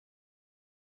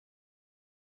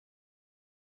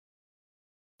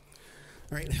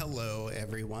All right, hello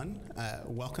everyone.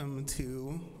 Welcome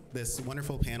to this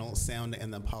wonderful panel, Sound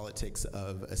and the Politics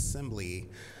of Assembly.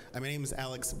 My name is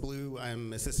Alex Blue.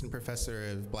 I'm Assistant Professor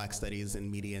of Black Studies in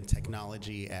Media and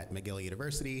Technology at McGill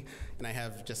University, and I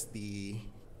have just the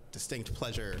distinct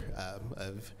pleasure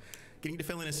of getting to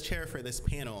fill in as chair for this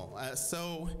panel.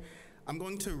 So I'm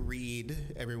going to read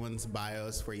everyone's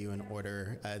bios for you in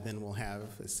order, then we'll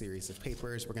have a series of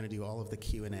papers. We're gonna do all of the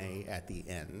Q&A at the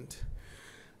end.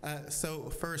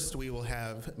 So first we will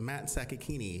have Matt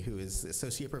Sakakeeny, who is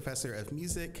Associate Professor of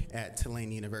Music at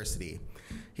Tulane University.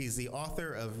 He's the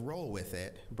author of Roll With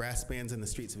It, Brass Bands in the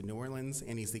Streets of New Orleans,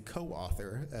 and he's the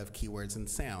co-author of Keywords and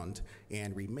Sound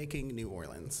and Remaking New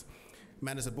Orleans.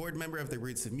 Matt is a board member of the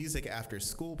Roots of Music After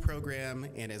School program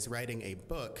and is writing a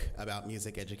book about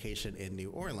music education in New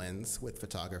Orleans with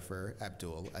photographer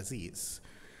Abdul Aziz.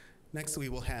 Next, we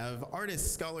will have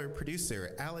artist, scholar,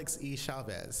 producer Alex E.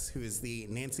 Chavez, who is the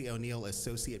Nancy O'Neill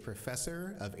Associate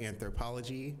Professor of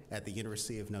Anthropology at the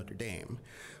University of Notre Dame,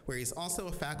 where he's also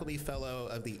a faculty fellow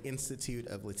of the Institute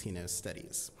of Latino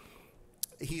Studies.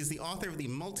 He's the author of the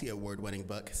multi-award-winning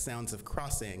book, Sounds of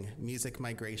Crossing, Music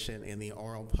Migration and the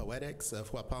Oral Poetics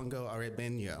of Huapango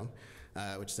Arebeño,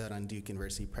 which is out on Duke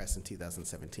University Press in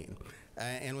 2017,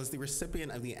 and was the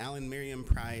recipient of the Alan Merriam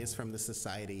Prize from the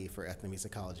Society for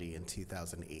Ethnomusicology in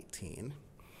 2018.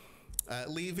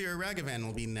 Lee Viraragavan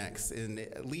will be next, and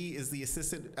Lee is the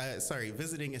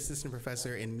visiting assistant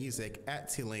professor in music at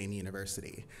Tulane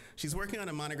University. She's working on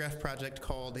a monograph project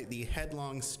called The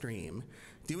Headlong Stream,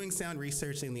 Doing Sound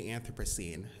Research in the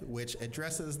Anthropocene, which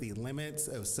addresses the limits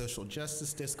of social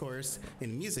justice discourse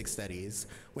in music studies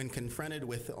when confronted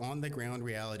with on-the-ground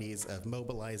realities of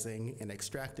mobilizing and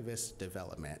extractivist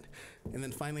development. And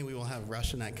then finally, we will have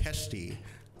Roshanak Kheshti,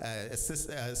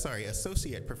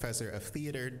 Associate Professor of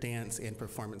Theater, Dance, and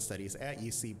Performance Studies at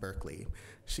UC Berkeley.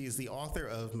 She is the author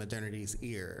of Modernity's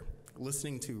Ear,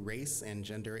 Listening to Race and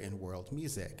Gender in World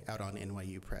Music, out on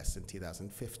NYU Press in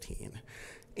 2015.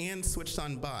 And Switched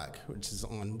on Bach, which is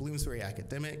on Bloomsbury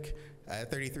Academic,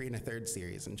 33 1/3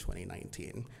 series in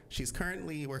 2019. She's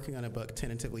currently working on a book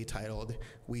tentatively titled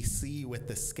We See with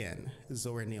the Skin,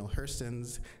 Zora Neale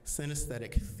Hurston's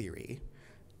Synesthetic Theory.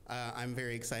 I'm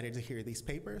very excited to hear these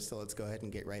papers, so let's go ahead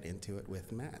and get right into it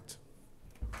with Matt.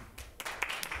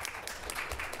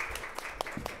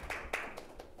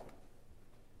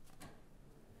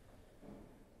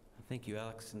 Thank you,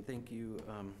 Alex, and thank you,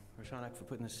 Roshanak, for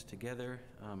putting this together.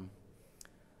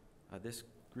 This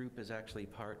group is actually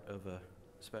part of a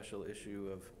special issue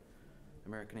of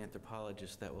American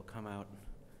Anthropologists that will come out,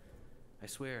 I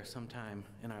swear, sometime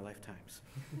in our lifetimes.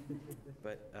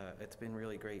 But it's been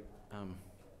really great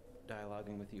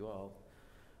dialoguing with you all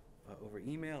over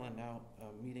email and now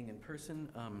meeting in person.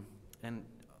 And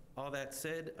all that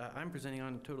said, I'm presenting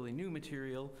on totally new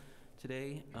material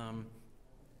today.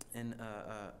 And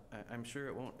I'm sure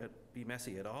it won't be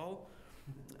messy at all.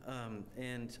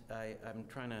 And I'm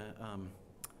trying to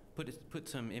put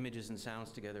some images and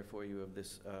sounds together for you of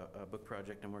this book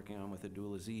project I'm working on with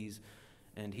Abdul Aziz.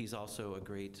 And he's also a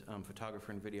great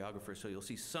photographer and videographer, so you'll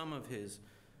see some of his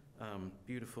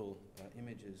beautiful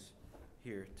images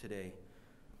here today.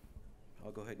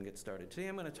 I'll go ahead and get started. Today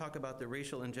I'm going to talk about the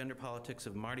racial and gender politics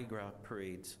of Mardi Gras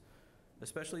parades,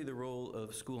 especially the role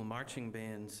of school marching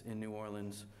bands in New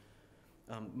Orleans.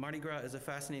 Mardi Gras is a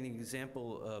fascinating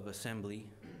example of assembly,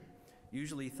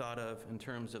 usually thought of in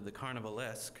terms of the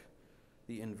carnivalesque,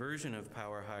 the inversion of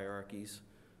power hierarchies,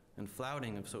 and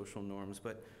flouting of social norms.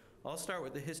 But I'll start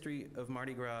with the history of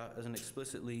Mardi Gras as an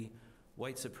explicitly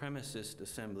white supremacist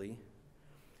assembly,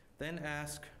 then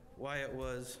ask why it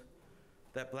was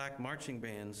that black marching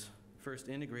bands first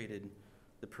integrated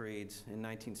the parades in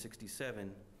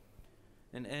 1967,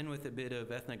 and end with a bit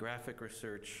of ethnographic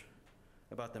research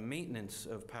about the maintenance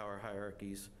of power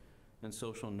hierarchies and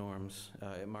social norms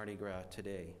at Mardi Gras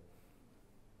today.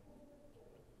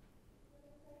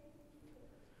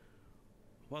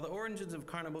 While the origins of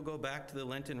Carnival go back to the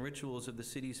Lenten rituals of the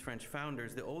city's French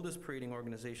founders, the oldest parading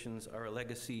organizations are a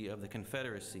legacy of the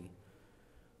Confederacy.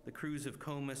 The crews of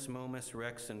Comus, Momus,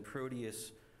 Rex, and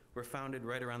Proteus were founded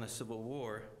right around the Civil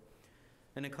War.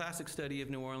 In a classic study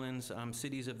of New Orleans,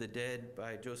 Cities of the Dead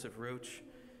by Joseph Roach,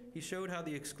 he showed how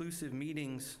the exclusive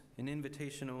meetings and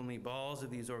invitation-only balls of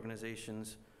these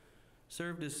organizations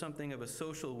served as something of a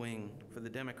social wing for the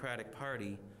Democratic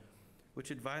Party, which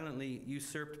had violently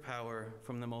usurped power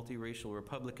from the multiracial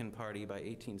Republican Party by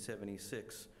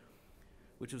 1876,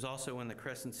 which was also when the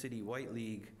Crescent City White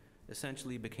League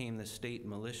essentially became the state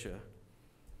militia.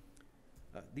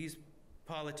 These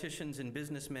politicians and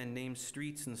businessmen named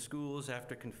streets and schools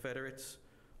after Confederates,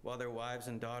 while their wives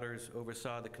and daughters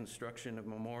oversaw the construction of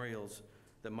memorials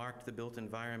that marked the built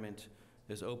environment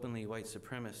as openly white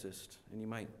supremacist. And you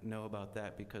might know about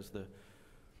that because the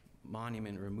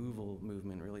monument removal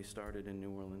movement really started in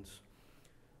New Orleans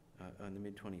in the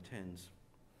mid-2010s.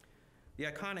 The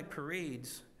iconic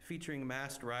parades featuring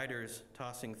masked riders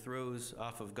tossing throws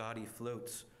off of gaudy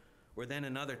floats were then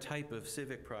another type of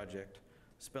civic project,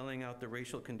 spelling out the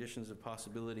racial conditions of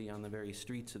possibility on the very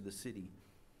streets of the city.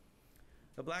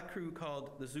 A black crew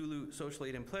called the Zulu Social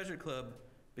Aid and Pleasure Club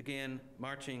began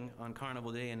marching on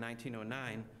Carnival Day in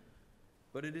 1909,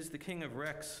 but it is the King of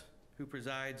Rex who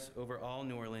presides over all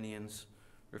New Orleanians,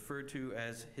 referred to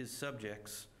as his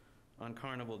subjects, on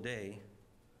Carnival Day.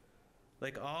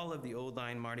 Like all of the old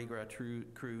line Mardi Gras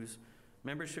crews,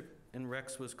 membership in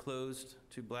Rex was closed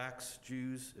to blacks,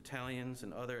 Jews, Italians,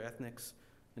 and other ethnics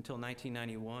until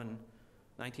 1991,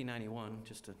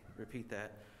 just to repeat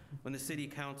that, when the city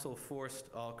council forced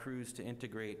all crews to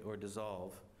integrate or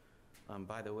dissolve.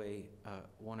 By the way,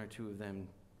 one or two of them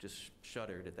just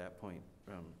shuttered at that point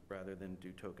rather than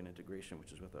do token integration,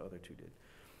 which is what the other two did.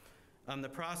 The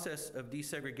process of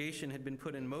desegregation had been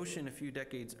put in motion a few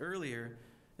decades earlier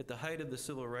at the height of the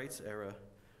Civil Rights era,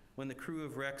 when the crew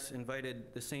of Rex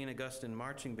invited the St. Augustine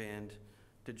Marching Band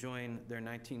to join their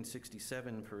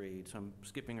 1967 parade. So I'm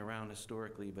skipping around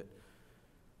historically, but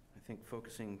I think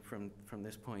focusing from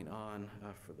this point on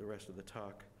for the rest of the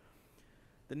talk.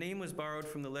 The name was borrowed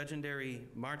from the legendary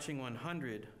Marching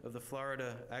 100 of the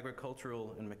Florida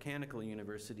Agricultural and Mechanical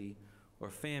University, or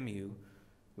FAMU,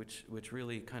 which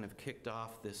really kind of kicked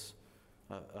off this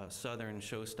Southern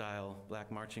show-style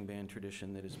black marching band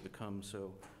tradition that has become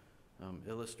so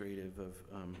illustrative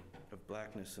of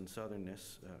blackness and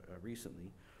Southernness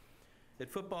recently.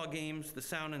 At football games, the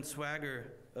sound and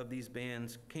swagger of these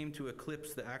bands came to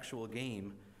eclipse the actual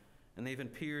game, and they've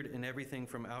appeared in everything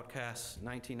from Outkast's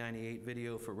 1998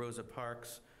 video for Rosa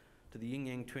Parks, to the Ying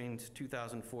Yang Twins'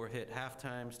 2004 hit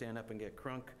Halftime, Stand Up and Get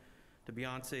Crunk, to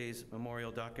Beyonce's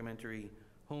memorial documentary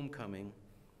Homecoming.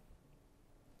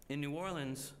 In New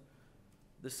Orleans,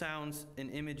 the sounds and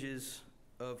images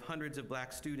of hundreds of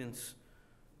black students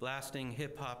blasting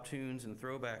hip-hop tunes and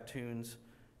throwback tunes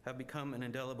have become an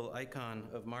indelible icon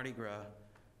of Mardi Gras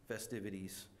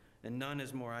festivities, and none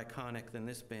is more iconic than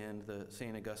this band, the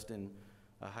St. Augustine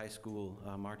High School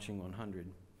Marching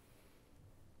 100.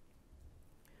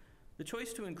 The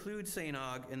choice to include St.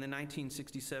 Aug in the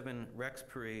 1967 Rex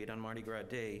Parade on Mardi Gras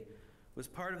Day was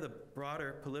part of the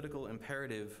broader political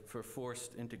imperative for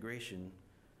forced integration.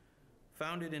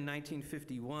 Founded in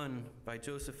 1951 by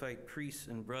Josephite priests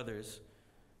and brothers,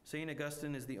 St.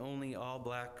 Augustine is the only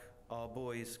all-black,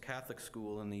 all-boys Catholic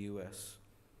school in the U.S.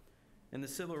 In the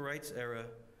Civil Rights era,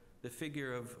 the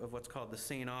figure of what's called the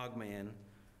St. Aug man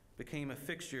became a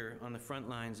fixture on the front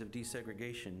lines of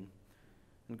desegregation.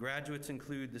 And graduates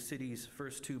include the city's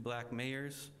first two black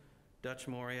mayors, Dutch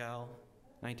Morial,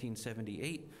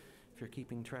 1978, if you're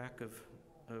keeping track of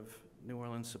New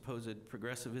Orleans' supposed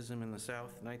progressivism in the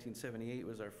South. 1978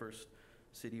 was our first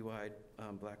citywide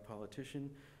black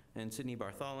politician, and Sidney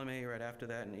Bartholomew right after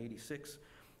that in 86.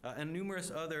 And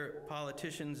numerous other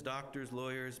politicians, doctors,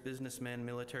 lawyers, businessmen,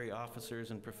 military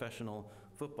officers, and professional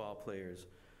football players.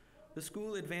 The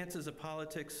school advances a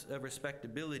politics of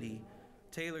respectability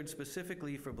tailored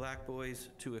specifically for black boys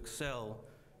to excel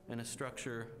in a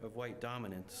structure of white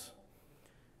dominance.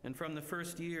 And from the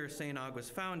first year St. Aug was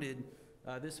founded,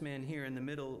 this man here in the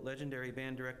middle, legendary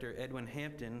band director Edwin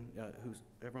Hampton, who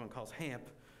everyone calls Hamp,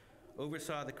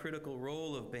 oversaw the critical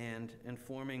role of band in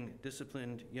forming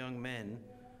disciplined young men,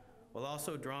 while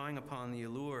also drawing upon the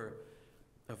allure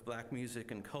of black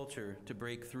music and culture to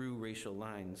break through racial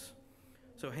lines.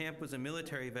 So Hamp was a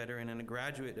military veteran and a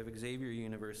graduate of Xavier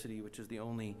University, which is the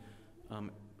only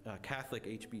Catholic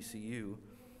HBCU,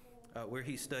 where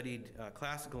he studied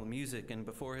classical music, and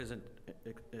before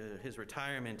his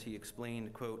retirement, he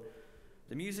explained, quote,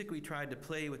 "The music we tried to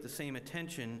play with the same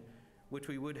attention which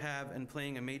we would have in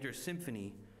playing a major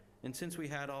symphony, and since we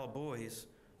had all boys,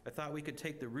 I thought we could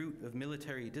take the root of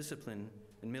military discipline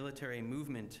and military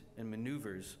movement and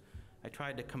maneuvers. I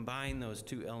tried to combine those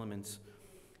two elements."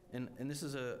 And this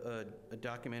is a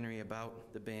documentary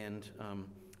about the band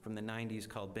from the 90s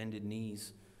called Bended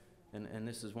Knees. And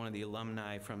this is one of the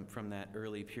alumni from that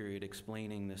early period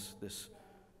explaining this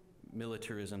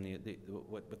militarism,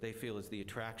 what they feel is the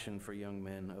attraction for young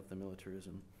men of the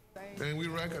militarism. And we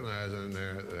recognize in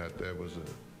there that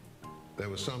there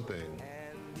was something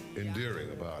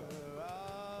endearing about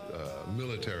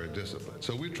military discipline.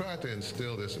 So we tried to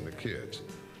instill this in the kids.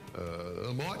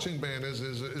 A marching band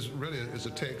is really a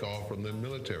takeoff from the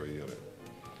military unit.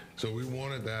 So we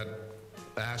wanted that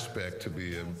aspect to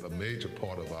be a major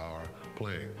part of our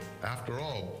playing. After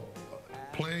all,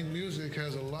 playing music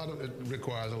has it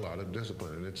requires a lot of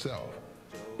discipline in itself.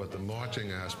 But the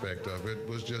marching aspect of it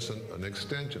was just an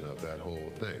extension of that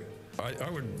whole thing. I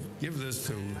would give this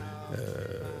to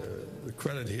the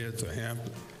credit here to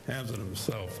Hampton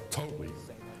himself, totally,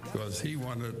 because he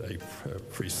wanted a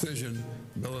precision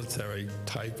military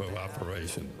type of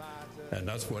operation, and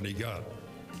that's what he got.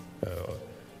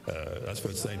 That's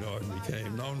what St. Aug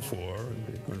became known for.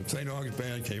 When St. Aug's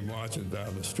band came marching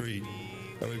down the street,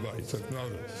 everybody took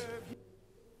notice.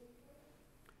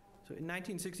 So in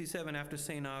 1967, after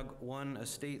St. Aug won a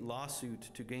state lawsuit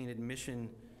to gain admission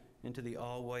into the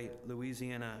all-white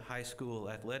Louisiana High School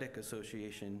Athletic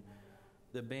Association,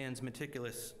 the band's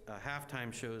meticulous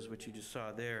halftime shows, which you just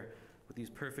saw there, with these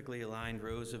perfectly aligned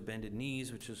rows of bended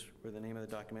knees, which is where the name of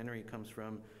the documentary comes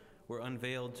from, were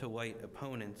unveiled to white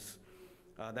opponents.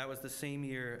 That was the same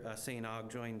year St.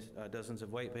 Aug joined dozens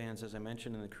of white bands, as I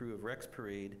mentioned, in the crew of Rex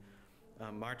Parade,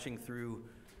 marching through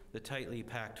the tightly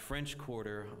packed French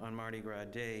Quarter on Mardi Gras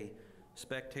Day.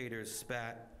 Spectators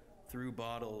spat, threw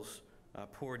bottles,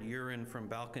 poured urine from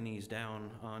balconies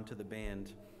down onto the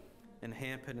band. And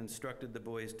Hamp had instructed the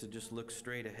boys to just look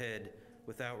straight ahead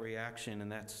without reaction,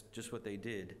 and that's just what they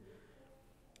did.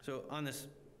 So on this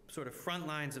sort of front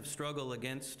lines of struggle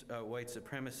against white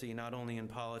supremacy, not only in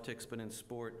politics, but in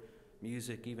sport,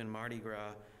 music, even Mardi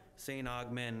Gras, St.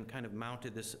 Aug men kind of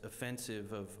mounted this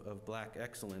offensive of black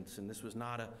excellence, and this was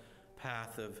not a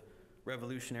path of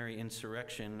revolutionary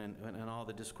insurrection and all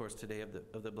the discourse today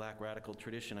of the black radical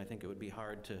tradition. I think it would be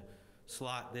hard to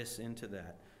slot this into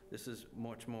that. This is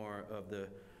much more of the,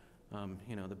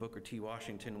 the Booker T.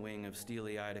 Washington wing of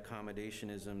steely-eyed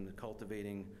accommodationism,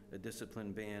 cultivating a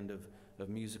disciplined band of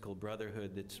musical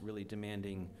brotherhood that's really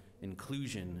demanding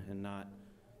inclusion and not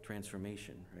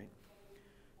transformation, right?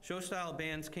 Show-style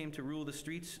bands came to rule the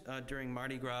streets during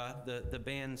Mardi Gras. The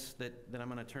bands that I'm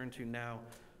going to turn to now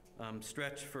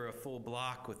stretch for a full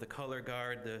block with the color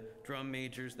guard, the drum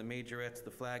majors, the majorettes,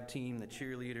 the flag team, the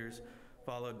cheerleaders,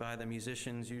 followed by the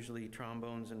musicians, usually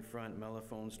trombones in front,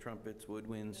 mellophones, trumpets,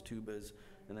 woodwinds, tubas,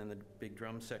 and then the big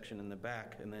drum section in the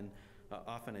back, and then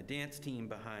often a dance team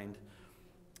behind.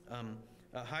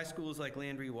 High schools like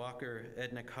Landry Walker,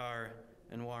 Edna Carr,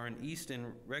 and Warren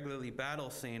Easton regularly battle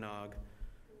St. Aug,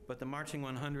 but the Marching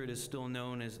 100 is still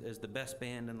known as the best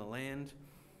band in the land.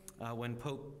 When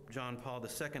Pope John Paul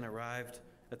II arrived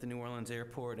at the New Orleans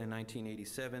airport in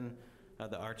 1987,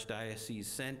 the Archdiocese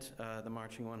sent the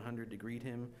Marching 100 to greet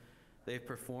him. They've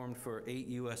performed for 8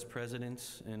 U.S.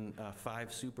 presidents and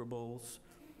 5 Super Bowls.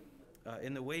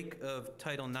 In the wake of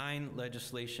Title IX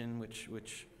legislation,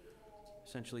 which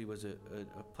essentially was a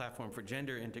platform for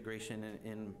gender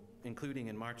integration, including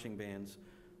in marching bands,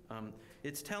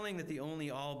 it's telling that the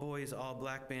only all-boys,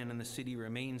 all-black band in the city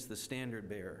remains the standard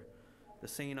bearer. The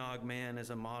St. Aug man is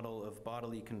a model of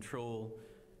bodily control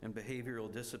and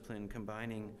behavioral discipline,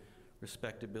 combining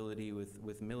respectability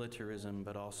with militarism,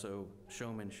 but also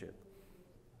showmanship.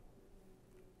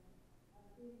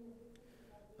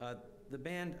 The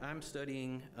band I'm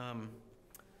studying,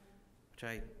 which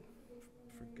I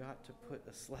forgot to put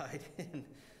a slide in,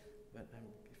 but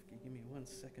if you give me 1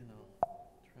 second, I'll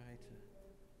try to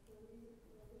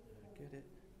get it.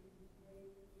 I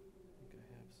think I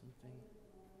have something.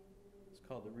 It's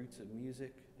called The Roots of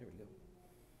Music. There we go.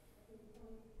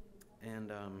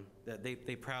 And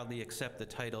they proudly accept the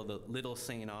title, the Little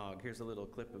St. Aug. Here's a little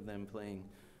clip of them playing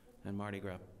in Mardi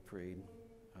Gras Parade.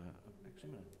 Actually,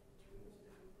 I'm going to...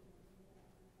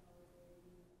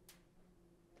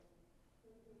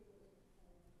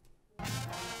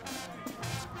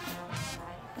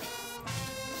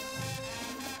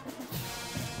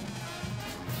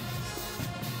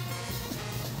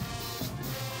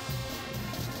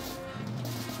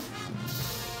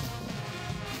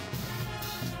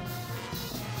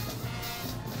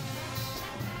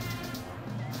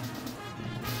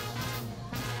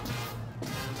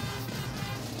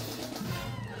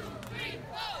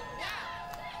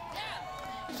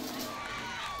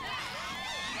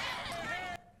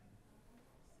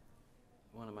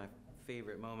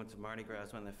 favorite moments of Mardi Gras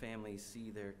is when the families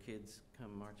see their kids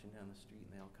come marching down the street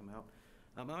and they all come out.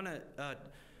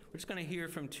 We're just going to hear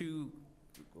from 2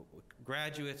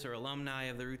 graduates or alumni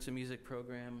of the Roots of Music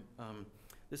program.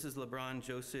 This is LeBron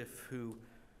Joseph, who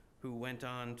went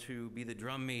on to be the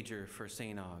drum major for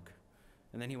St. Aug.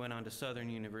 And then he went on to Southern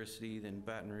University, then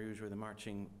Baton Rouge, where the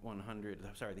Marching 100,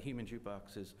 the Human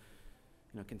Jukebox is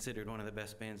considered one of the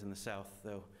best bands in the South,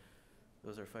 though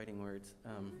those are fighting words.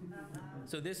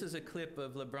 So this is a clip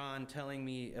of LeBron telling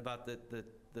me about the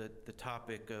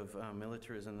topic of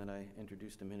militarism that I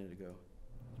introduced a minute ago.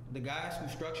 The guys who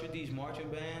structured these marching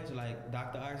bands, like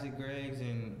Dr. Isaac Greggs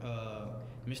and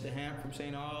Mr. Hamp from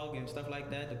St. Aug and stuff like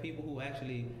that, the people who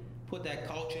actually put that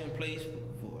culture in place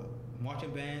for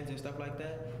marching bands and stuff like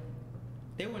that,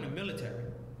 they were in the military.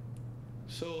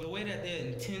 So the way that they're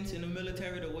intense in the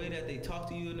military, the way that they talk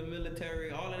to you in the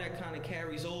military, all of that kind of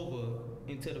carries over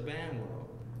into the band world.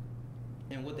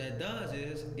 And what that does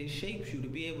is it shapes you to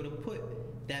be able to put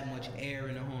that much air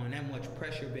in the horn, that much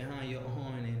pressure behind your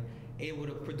horn, and able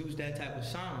to produce that type of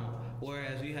sound.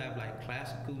 Whereas you have like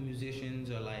classical musicians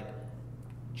or like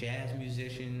jazz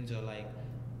musicians or like,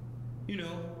 you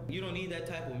know, you don't need that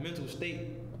type of mental state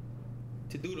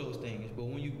to do those things. But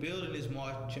when you build in this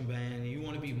marching band and you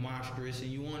want to be monstrous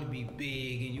and you want to be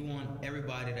big and you want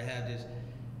everybody to have this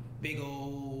big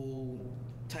old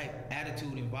type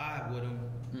attitude and vibe with them,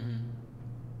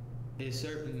 there's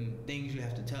certain things you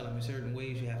have to tell them, there's certain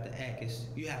ways you have to act.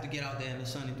 You have to get out there in the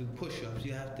sun and do push-ups.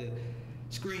 You have to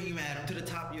scream at them to the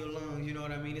top of your lungs, you know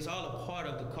what I mean? It's all a part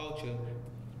of the culture,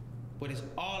 but it's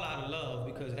all out of love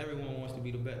because everyone wants to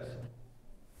be the best.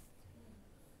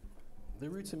 The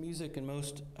roots of music in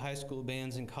most high school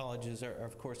bands and colleges are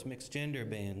of course, mixed gender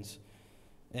bands.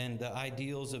 And the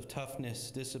ideals of toughness,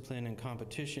 discipline, and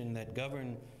competition that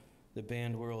govern the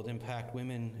band world impact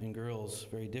women and girls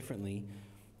very differently.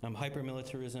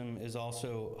 Hypermilitarism is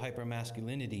also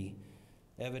hypermasculinity,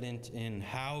 evident in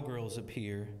how girls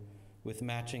appear with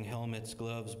matching helmets,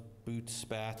 gloves, boots,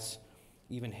 spats,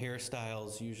 even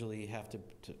hairstyles usually have to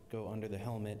go under the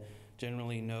helmet.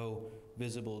 Generally no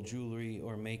visible jewelry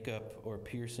or makeup or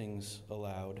piercings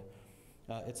allowed.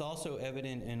 It's also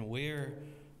evident in where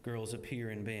girls appear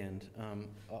in band,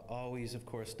 always, of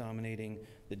course, dominating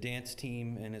the dance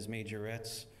team and as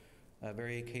majorettes,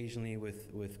 very occasionally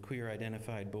with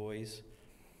queer-identified boys,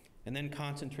 and then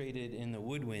concentrated in the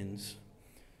woodwinds,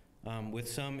 with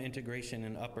some integration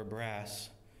in upper brass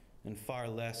and far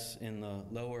less in the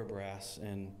lower brass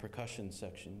and percussion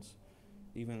sections,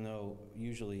 even though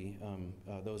usually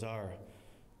those are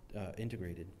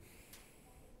integrated.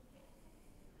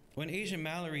 When Asia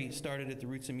Mallory started at the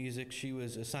Roots of Music, she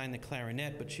was assigned the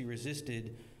clarinet, but she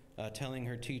resisted, telling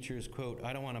her teachers, quote,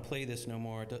 "I don't want to play this no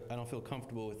more. I don't feel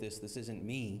comfortable with this. This isn't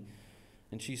me."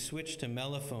 And she switched to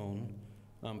mellophone,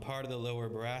 part of the lower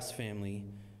brass family,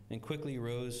 and quickly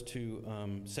rose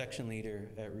to section leader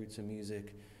at Roots of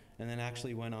Music, and then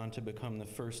actually went on to become the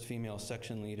first female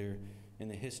section leader in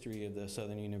the history of the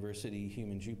Southern University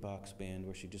Human Jukebox Band,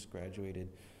 where she just graduated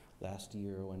last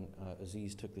year when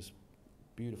Aziz took this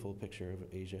beautiful picture of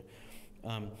Asia.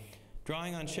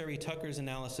 Drawing on Sherry Tucker's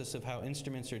analysis of how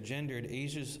instruments are gendered,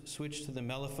 Asia's switch to the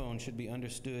mellophone should be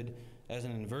understood as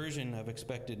an inversion of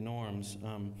expected norms.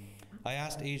 I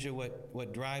asked Asia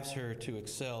what drives her to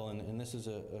excel, and this is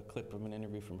a clip from an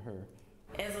interview from her.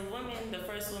 As a woman, the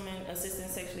first woman assistant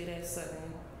section leader at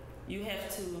Southern, you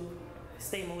have to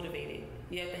stay motivated.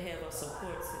 You have to have a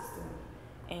support system.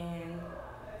 And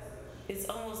it's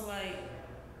almost like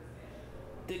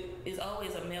it's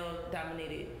always a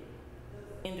male-dominated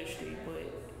industry, but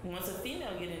once a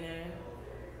female get in there,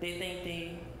 they think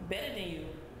they better than you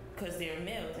because they're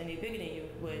males and they're bigger than you.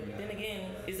 But then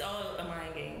again, it's all a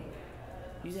mind game.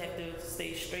 You have to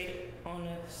stay straight on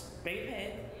the straight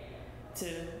path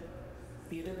to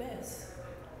be the best.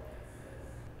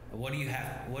 What do you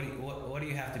have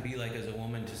to be like as a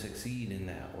woman to succeed in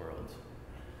that world?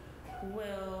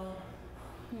 Well,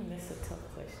 that's a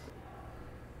tough question.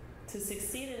 To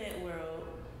succeed in that world,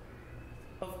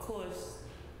 of course,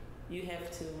 you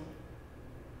have to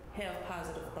have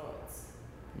positive thoughts.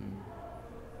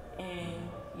 And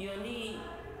you'll need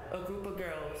a group of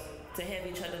girls to have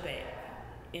each other back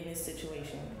in this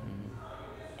situation.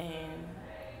 And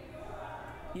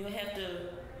you'll have to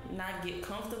not get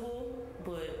comfortable,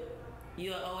 but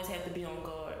you'll always have to be on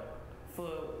guard for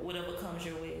whatever comes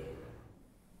your way.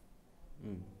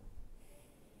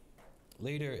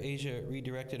 Later, Asia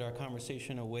redirected our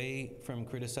conversation away from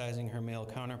criticizing her male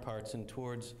counterparts and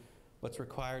towards what's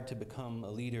required to become a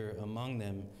leader among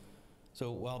them.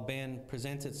 So while band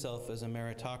presents itself as a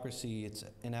meritocracy, it's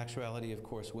in actuality, of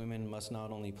course, women must not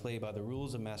only play by the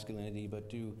rules of masculinity, but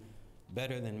do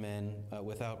better than men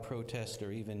without protest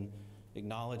or even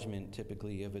acknowledgement,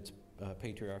 typically, of its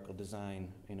patriarchal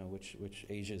design, which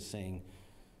Asia is saying.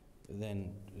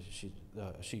 Then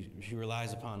she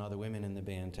relies upon other women in the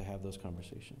band to have those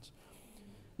conversations.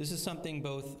 This is something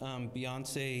both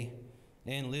Beyonce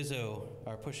and Lizzo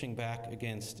are pushing back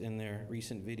against in their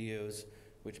recent videos,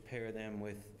 which pair them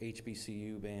with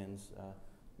HBCU bands.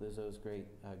 Lizzo's great,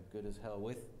 Good as Hell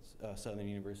with Southern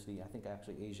University. I think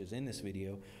actually Asia's in this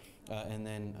video. And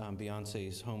then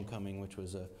Beyonce's Homecoming, which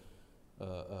was a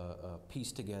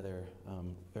piece together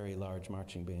very large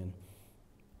marching band.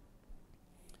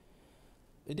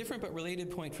 A different but related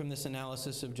point from this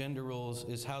analysis of gender roles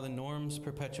is how the norms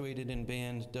perpetuated in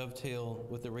band dovetail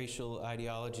with the racial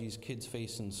ideologies kids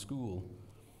face in school.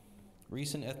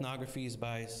 Recent ethnographies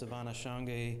by Savannah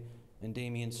Shange and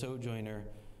Damien Sojourner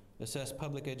assess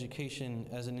public education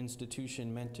as an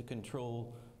institution meant to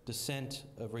control dissent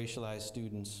of racialized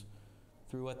students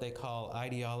through what they call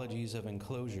ideologies of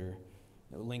enclosure,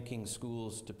 linking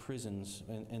schools to prisons,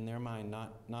 in their mind,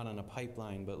 not on a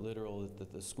pipeline, but literal,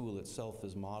 that the school itself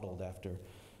is modeled after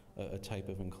a type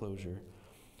of enclosure.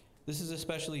 This is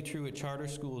especially true at charter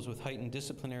schools with heightened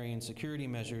disciplinary and security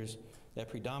measures that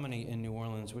predominate in New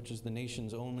Orleans, which is the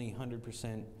nation's only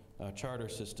 100% charter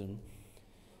system.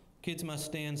 Kids must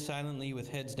stand silently with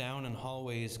heads down in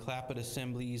hallways, clap at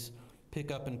assemblies,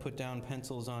 pick up and put down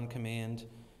pencils on command,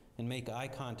 and make eye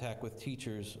contact with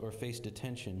teachers or face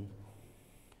detention.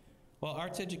 While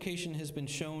arts education has been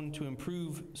shown to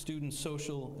improve students'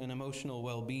 social and emotional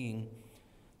well-being,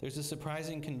 there's a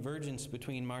surprising convergence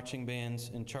between marching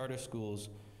bands and charter schools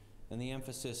and the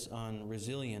emphasis on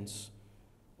resilience,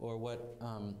 or what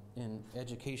in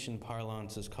education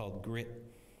parlance is called grit,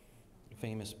 a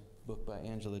famous book by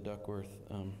Angela Duckworth,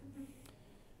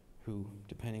 who,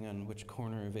 depending on which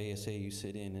corner of ASA you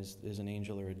sit in, is an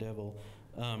angel or a devil.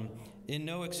 In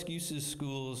No Excuses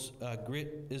schools,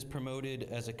 grit is promoted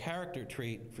as a character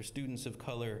trait for students of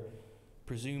color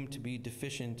presumed to be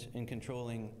deficient in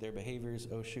controlling their behaviors.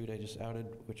 Oh shoot, I just outed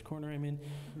which corner I'm in.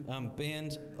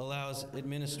 Band allows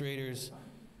administrators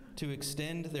to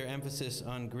extend their emphasis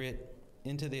on grit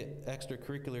into the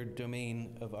extracurricular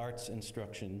domain of arts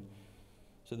instruction.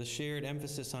 So the shared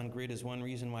emphasis on grit is one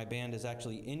reason why band is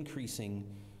actually increasing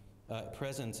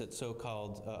presence at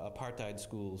so-called apartheid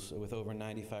schools with over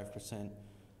 95%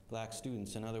 black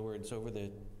students. In other words, over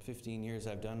the 15 years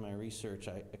I've done my research,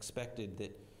 I expected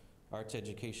that arts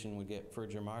education would get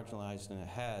further marginalized, and it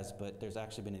has, but there's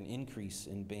actually been an increase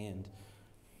in band.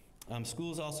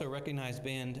 Schools also recognize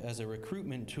band as a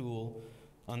recruitment tool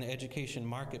on the education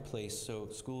marketplace. So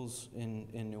schools in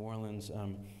New Orleans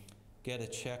get a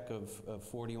check of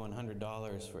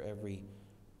 $4,100 for every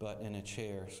butt in a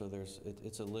chair. So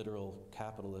it's a literal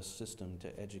capitalist system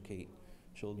to educate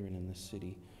children in this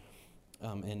city.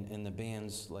 And the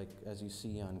bands, like as you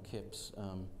see on KIPS,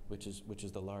 which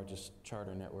is the largest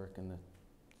charter network in the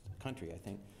country, I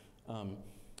think,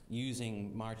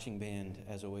 using marching band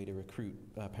as a way to recruit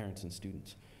parents and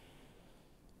students.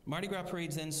 Mardi Gras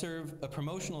parades then serve a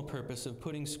promotional purpose of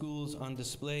putting schools on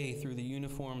display through the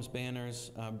uniforms, banners,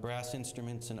 brass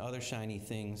instruments, and other shiny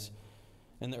things,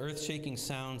 and the earth-shaking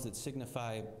sounds that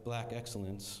signify black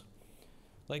excellence.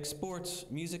 Like sports,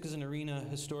 music is an arena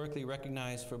historically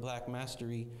recognized for black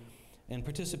mastery, and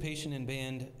participation in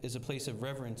band is a place of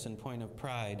reverence and point of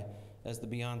pride, as the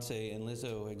Beyonce and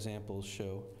Lizzo examples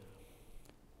show.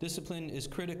 Discipline is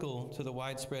critical to the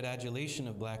widespread adulation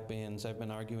of black bands, I've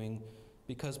been arguing,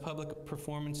 because public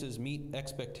performances meet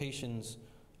expectations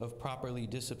of properly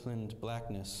disciplined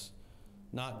blackness,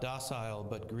 not docile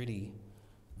but gritty,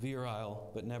 virile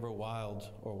but never wild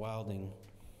or wilding.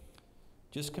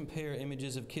 Just compare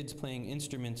images of kids playing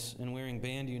instruments and wearing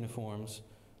band uniforms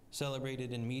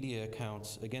celebrated in media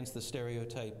accounts against the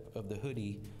stereotype of the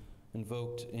hoodie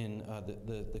invoked in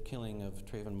the killing of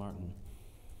Trayvon Martin.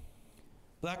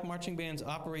 Black marching bands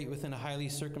operate within a highly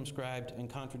circumscribed and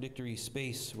contradictory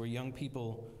space where young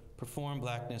people perform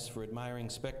blackness for admiring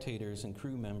spectators and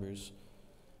crew members.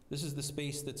 This is the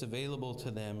space that's available to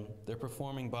them, their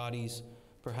performing bodies,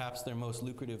 perhaps their most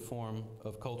lucrative form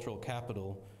of cultural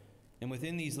capital. And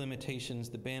within these limitations,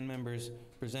 the band members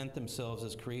present themselves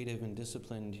as creative and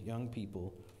disciplined young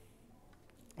people.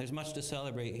 There's much to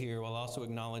celebrate here while also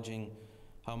acknowledging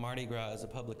how Mardi Gras is a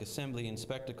public assembly and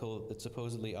spectacle that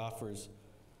supposedly offers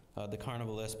the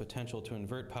carnivalesque potential to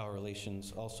invert power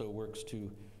relations, also works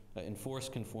to enforce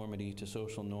conformity to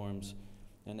social norms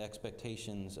and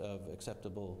expectations of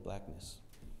acceptable blackness.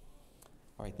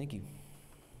 All right, thank you.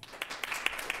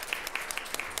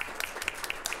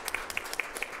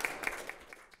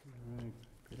 All right,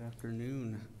 good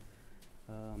afternoon.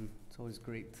 It's always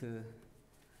great to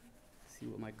see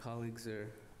what my colleagues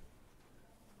are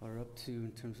up to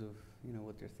in terms of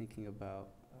what they're thinking about,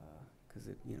 because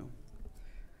it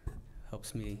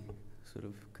helps me sort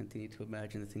of continue to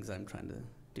imagine the things I'm trying to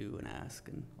do and ask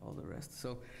and all the rest.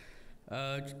 So,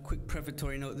 quick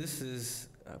prefatory note: this is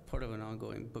part of an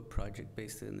ongoing book project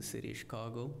based in the city of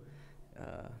Chicago.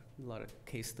 A lot of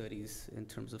case studies in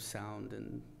terms of sound,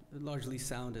 and largely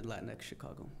sound in Latinx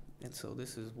Chicago. And so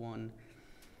this is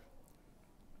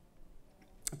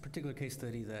a particular case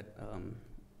study that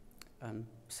I'm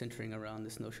centering around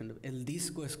this notion of el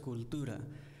disco es cultura.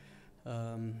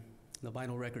 The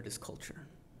vinyl record is culture.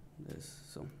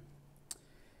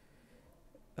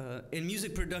 In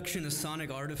music production, a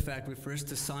sonic artifact refers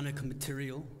to sonic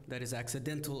material that is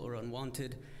accidental or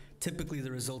unwanted, typically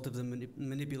the result of the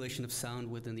manipulation of sound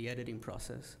within the editing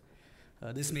process.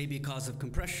 This may be a cause of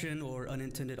compression or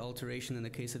unintended alteration in the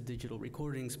case of digital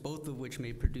recordings, both of which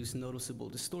may produce noticeable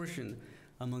distortion,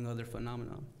 among other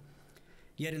phenomena.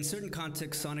 Yet in certain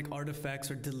contexts, sonic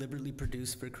artifacts are deliberately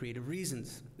produced for creative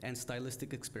reasons and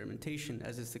stylistic experimentation,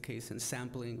 as is the case in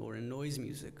sampling or in noise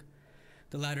music.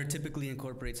 The latter typically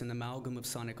incorporates an amalgam of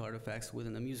sonic artifacts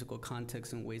within a musical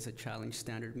context in ways that challenge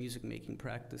standard music-making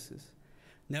practices.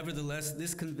 Nevertheless,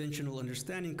 this conventional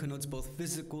understanding connotes both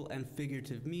physical and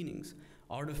figurative meanings.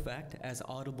 Artifact as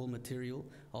audible material,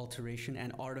 alteration,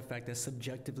 and artifact as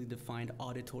subjectively defined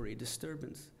auditory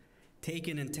disturbance.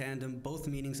 Taken in tandem, both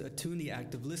meanings attune the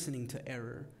act of listening to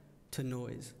error, to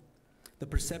noise, the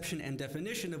perception and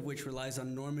definition of which relies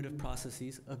on normative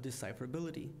processes of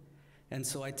decipherability. And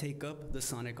so I take up the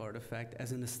sonic artifact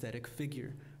as an aesthetic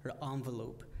figure or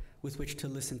envelope with which to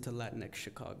listen to Latinx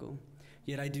Chicago.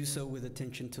 Yet I do so with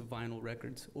attention to vinyl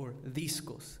records, or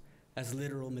discos, as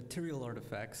literal material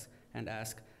artifacts, and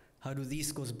ask, how do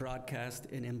discos broadcast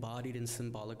in embodied and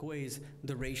symbolic ways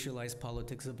the racialized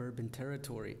politics of urban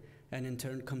territory, and in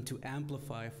turn come to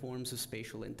amplify forms of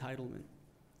spatial entitlement?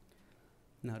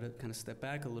 Now to kind of step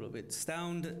back a little bit,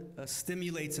 sound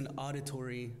stimulates an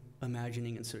auditory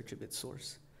imagining in search of its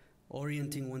source,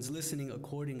 orienting one's listening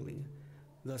accordingly.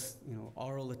 Thus,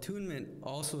 oral attunement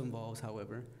also involves,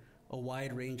 however, a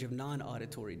wide range of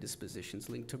non-auditory dispositions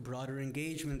linked to broader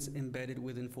engagements embedded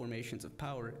within formations of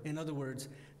power. In other words,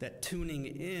 that tuning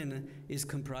in is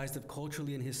comprised of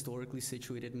culturally and historically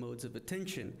situated modes of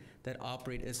attention that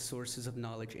operate as sources of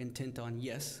knowledge intent on,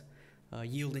 yes,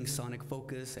 yielding sonic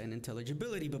focus and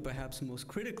intelligibility, but perhaps most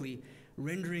critically,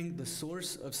 rendering the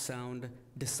source of sound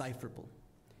decipherable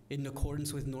in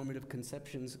accordance with normative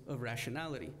conceptions of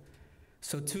rationality.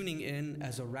 So tuning in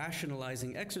as a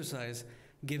rationalizing exercise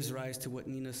gives rise to what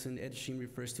Ninason Edshim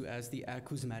refers to as the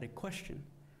acousmatic question.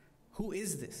 Who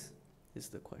is this, is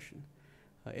the question.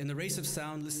 In The Race of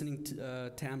Sound, Listening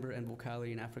to Timbre and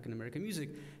Vocality in African American Music,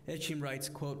 Edshim writes,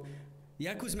 quote, the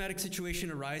acousmatic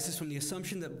situation arises from the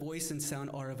assumption that voice and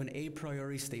sound are of an a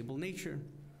priori stable nature.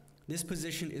 This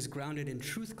position is grounded in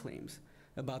truth claims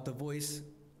about the voice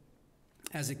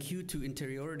as a cue to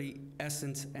interiority,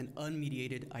 essence, and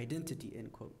unmediated identity,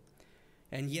 end quote.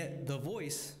 And yet the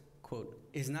voice, quote,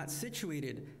 is not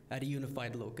situated at a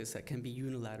unified locus that can be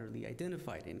unilaterally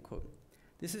identified, end quote.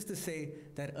 This is to say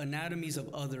that anatomies of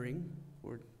othering,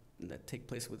 or that take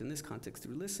place within this context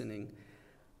through listening,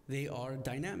 they are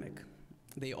dynamic.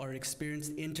 They are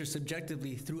experienced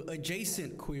intersubjectively through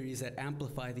adjacent queries that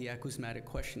amplify the acousmatic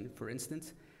question. For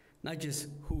instance, not just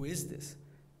who is this,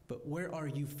 but where are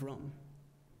you from?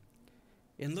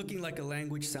 In Looking Like a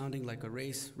Language, Sounding Like a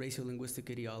Race, Racial Linguistic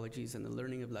Ideologies and the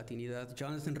Learning of Latinidad,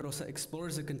 Jonathan Rosa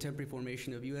explores the contemporary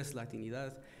formation of U.S.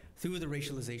 Latinidad through the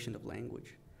racialization of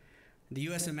language. The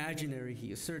U.S. imaginary,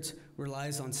 he asserts,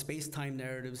 relies on space-time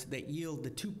narratives that yield the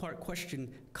two-part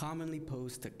question commonly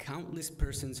posed to countless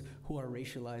persons who are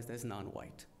racialized as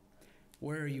non-white.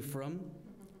 Where are you from?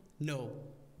 No.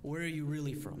 Where are you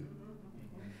really from?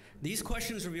 These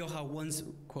questions reveal how one's,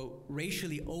 quote,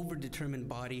 racially overdetermined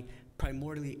body,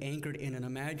 primordially anchored in an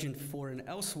imagined foreign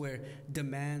elsewhere,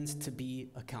 demands to be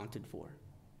accounted for,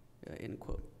 end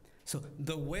quote. So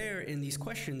the where in these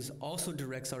questions also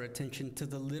directs our attention to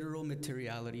the literal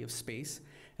materiality of space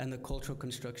and the cultural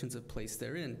constructions of place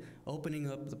therein,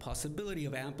 opening up the possibility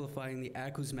of amplifying the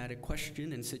acousmatic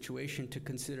question and situation to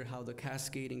consider how the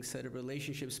cascading set of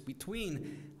relationships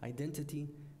between identity,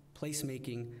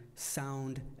 placemaking,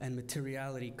 sound, and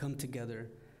materiality come together,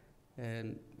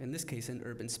 and in this case in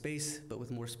urban space, but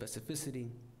with more specificity,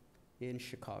 in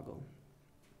Chicago.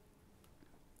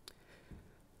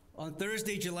 On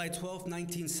Thursday, July 12,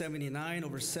 1979,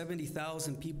 over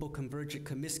 70,000 people converge at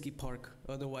Comiskey Park,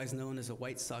 otherwise known as a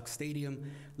White Sox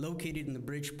Stadium, located in the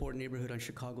Bridgeport neighborhood on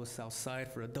Chicago's south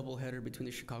side for a doubleheader between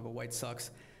the Chicago White Sox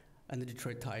and the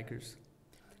Detroit Tigers.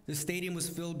 The stadium was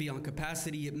filled beyond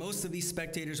capacity, yet most of these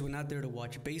spectators were not there to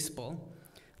watch baseball.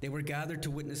 They were gathered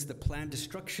to witness the planned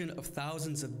destruction of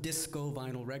thousands of disco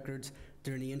vinyl records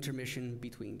during the intermission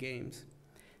between games.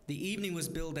 The evening was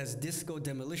billed as Disco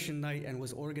Demolition Night and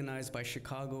was organized by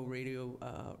Chicago radio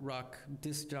rock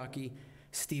disc jockey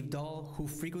Steve Dahl, who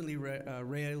frequently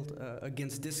railed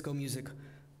against disco music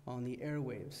on the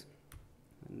airwaves.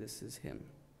 And this is him.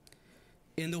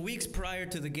 In the weeks prior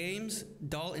to the games,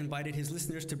 Dahl invited his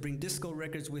listeners to bring disco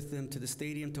records with them to the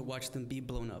stadium to watch them be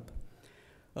blown up.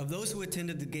 Of those who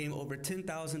attended the game, over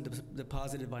 10,000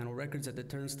 deposited vinyl records at the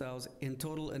turnstiles. In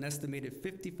total, an estimated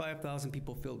 55,000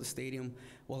 people filled the stadium,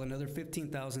 while another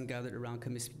 15,000 gathered around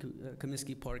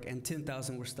Comiskey Park, and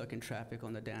 10,000 were stuck in traffic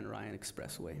on the Dan Ryan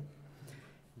Expressway.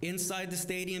 Inside the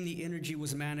stadium, the energy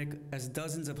was manic as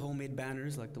dozens of homemade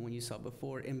banners, like the one you saw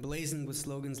before, emblazoned with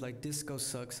slogans like "Disco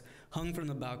sucks," hung from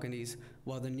the balconies,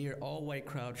 while the near all-white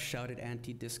crowd shouted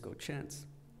anti-disco chants.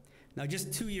 Now,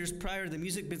 just 2 years prior, the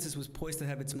music business was poised to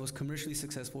have its most commercially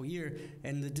successful year,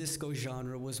 and the disco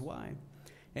genre was why.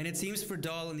 And it seems for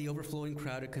Dahl and the overflowing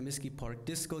crowd at Comiskey Park,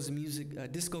 disco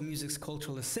music's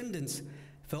cultural ascendance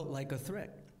felt like a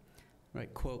threat.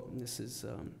 Right, quote, and this is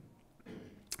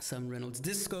Sam Reynolds.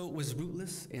 Disco was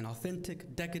rootless,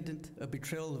 inauthentic, decadent, a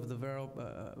betrayal of the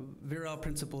virile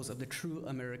principles of the true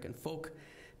American folk,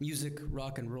 music,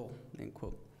 rock and roll, end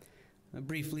quote.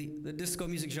 Briefly, the disco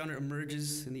music genre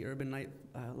emerges in the urban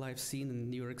nightlife scene in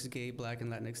New York's gay, black,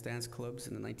 and Latinx dance clubs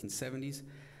in the 1970s.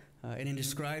 And in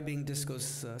describing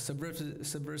disco's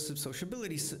subversive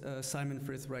sociability, Simon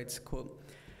Frith writes, quote,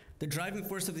 "The driving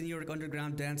force of the New York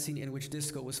underground dance scene in which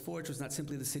disco was forged was not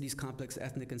simply the city's complex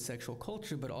ethnic and sexual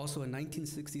culture, but also a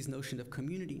 1960s notion of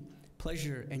community,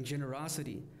 pleasure, and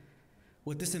generosity.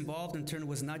 What this involved, in turn,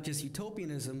 was not just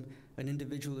utopianism, an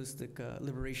individualistic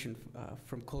liberation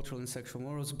from cultural and sexual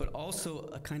morals, but also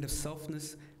a kind of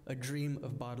selfness, a dream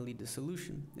of bodily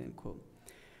dissolution," end quote.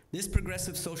 This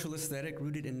progressive social aesthetic,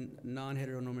 rooted in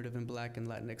non-heteronormative and black and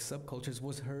Latinx subcultures,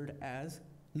 was heard as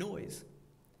noise,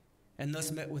 and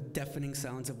thus met with deafening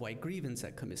sounds of white grievance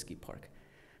at Comiskey Park.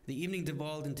 The evening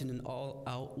devolved into an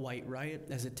all-out white riot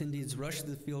as attendees rushed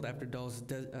to the field after Dahl's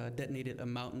detonated a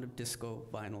mountain of disco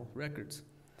vinyl records.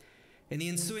 In the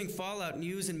ensuing fallout,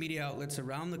 news and media outlets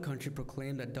around the country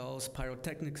proclaimed that Dahl's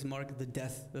pyrotechnics marked the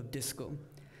death of disco.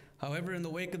 However, in the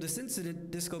wake of this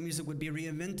incident, disco music would be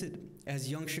reinvented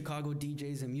as young Chicago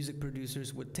DJs and music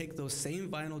producers would take those same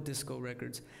vinyl disco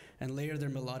records and layer their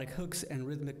melodic hooks and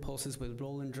rhythmic pulses with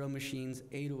Roland drum machines,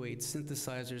 808s,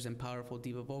 synthesizers, and powerful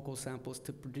diva vocal samples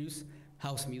to produce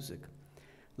house music.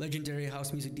 Legendary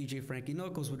house music DJ Frankie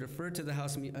Knuckles would refer to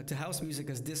house music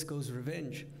as disco's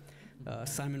revenge.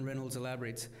 Simon Reynolds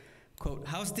elaborates, quote,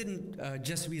 "House didn't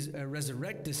just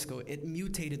resurrect disco, it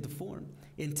mutated the form,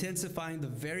 intensifying the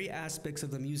very aspects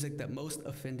of the music that most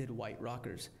offended white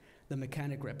rockers. The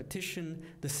mechanic repetition,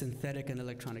 the synthetic and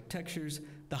electronic textures,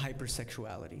 the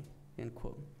hypersexuality," end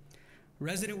quote.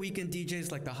 Resident weekend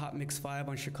DJs like the Hot Mix 5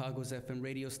 on Chicago's FM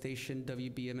radio station,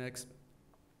 WBMX,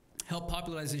 helped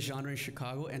popularize the genre in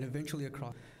Chicago and eventually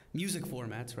across music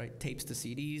formats, right? Tapes to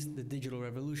CDs, the digital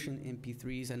revolution,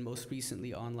 MP3s, and most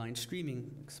recently online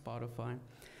streaming, like Spotify.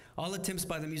 All attempts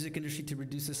by the music industry to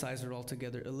reduce the size or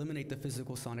altogether eliminate the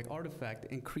physical sonic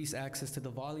artifact, increase access to the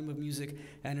volume of music,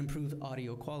 and improve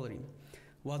audio quality.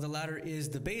 While the latter is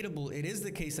debatable, it is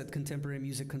the case that contemporary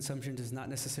music consumption does not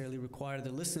necessarily require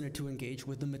the listener to engage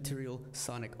with the material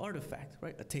sonic artifact,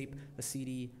 right? A tape, a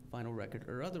CD, vinyl record,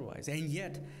 or otherwise. And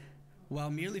yet, while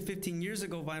merely 15 years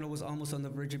ago, vinyl was almost on the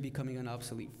verge of becoming an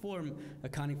obsolete form,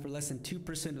 accounting for less than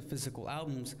 2% of physical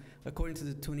albums, according to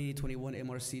the 2021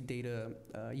 MRC data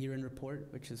year-end report,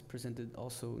 which is presented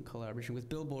also in collaboration with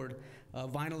Billboard,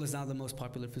 vinyl is now the most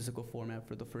popular physical format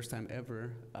for the first time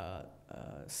ever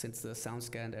since the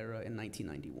SoundScan era in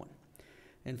 1991.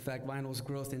 In fact, vinyl's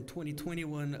growth in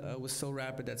 2021 was so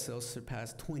rapid that sales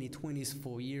surpassed 2020's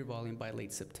full-year volume by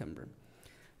late September.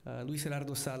 Luis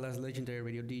Gerardo Salas, legendary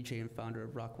radio DJ and founder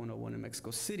of Rock 101 in Mexico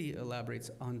City,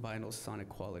 elaborates on vinyl's sonic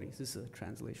qualities. This is a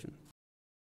translation.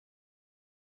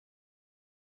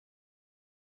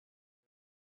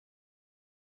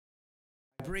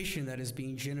 Vibration that is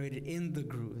being generated in the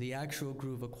groove, the actual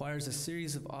groove, acquires a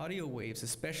series of audio waves,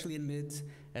 especially in mids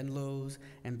and lows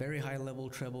and very high level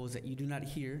trebles that you do not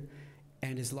hear,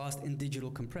 and is lost in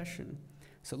digital compression.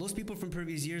 So those people from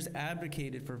previous years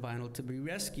advocated for vinyl to be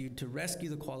rescued, to rescue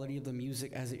the quality of the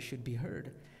music as it should be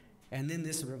heard. And then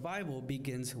this revival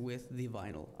begins with the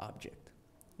vinyl object,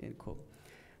 end quote.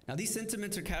 Now these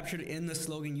sentiments are captured in the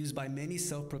slogan used by many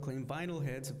self-proclaimed vinyl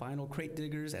heads, vinyl crate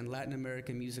diggers, and Latin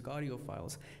American music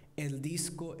audiophiles. El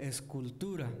disco es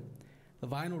cultura. The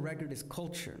vinyl record is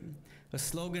culture. A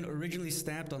slogan originally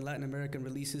stamped on Latin American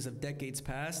releases of decades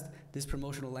past, this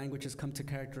promotional language has come to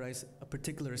characterize a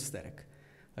particular aesthetic,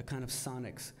 a kind of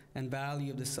sonics and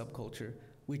value of the subculture,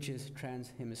 which is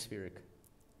trans-hemispheric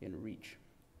in reach.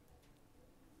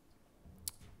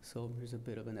 So here's a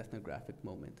bit of an ethnographic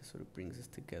moment that sort of brings us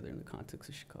together in the context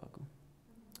of Chicago.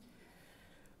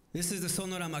 This is the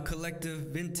Sonorama Collective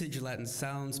Vintage Latin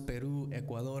Sounds, Peru,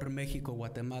 Ecuador, Mexico,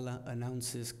 Guatemala,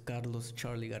 announces Carlos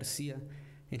Charlie Garcia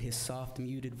in his soft,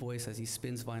 muted voice as he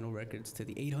spins vinyl records to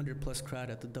the 800-plus crowd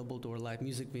at the Double Door live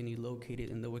music venue located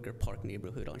in the Wicker Park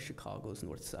neighborhood on Chicago's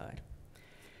north side.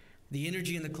 The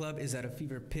energy in the club is at a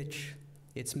fever pitch.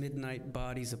 Its midnight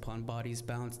bodies upon bodies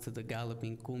bounce to the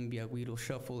galloping cumbia, guiro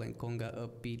shuffle, and conga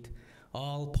upbeat,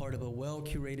 all part of a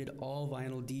well-curated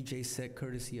all-vinyl DJ set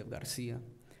courtesy of Garcia.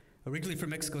 Originally from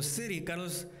Mexico City,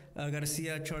 Carlos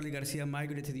Charlie Garcia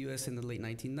migrated to the U.S. in the late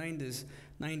 1990s,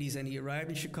 and he arrived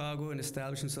in Chicago and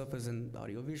established himself as an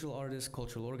audiovisual artist,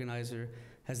 cultural organizer,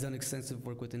 has done extensive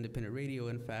work with independent radio,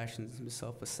 and fashions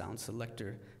himself a sound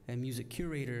selector and music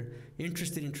curator,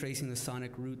 interested in tracing the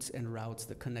sonic roots and routes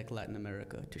that connect Latin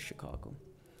America to Chicago.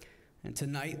 And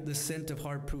tonight, the scent of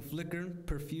hard-proof liquor,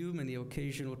 perfume, and the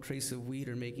occasional trace of weed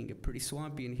are making it pretty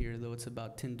swampy in here, though it's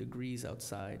about 10 degrees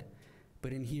outside.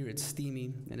 But in here, it's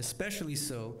steamy, and especially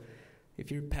so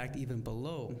if you're packed even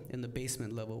below in the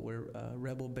basement level where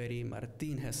Rebel Betty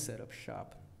Martin has set up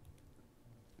shop.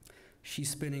 She's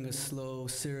spinning a slow,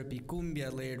 syrupy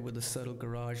cumbia layered with a subtle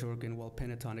garage organ while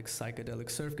pentatonic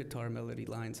psychedelic surf guitar melody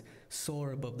lines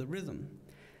soar above the rhythm.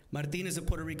 Martin is a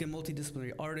Puerto Rican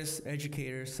multidisciplinary artist,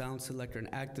 educator, sound selector,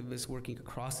 and activist working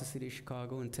across the city of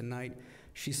Chicago, and tonight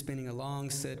she's spinning a long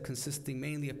set consisting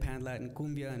mainly of Pan-Latin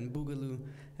cumbia and boogaloo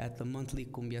at the monthly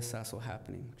Cumbia Sasso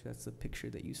happening. That's the picture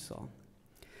that you saw.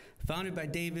 Founded by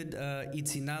David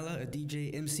Itzinala, a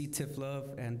DJ, MC Tiff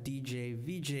Love, and DJ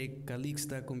VJ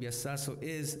Calixta, Cumbia Sasso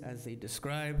is, as they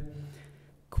describe,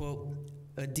 quote,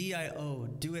 a DIO,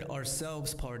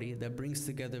 do-it-ourselves party that brings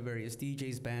together various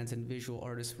DJs, bands, and visual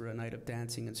artists for a night of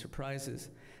dancing and surprises.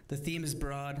 The theme is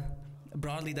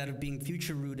broadly that of being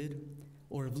future-rooted,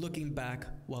 or of looking back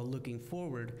while looking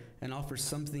forward, and offers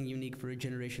something unique for a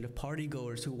generation of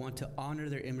partygoers who want to honor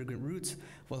their immigrant roots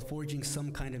while forging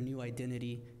some kind of new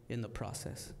identity in the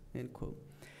process, end quote.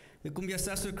 The Cumbia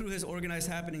Sasso crew has organized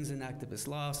happenings in activist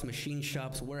lofts, machine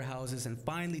shops, warehouses, and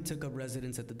finally took up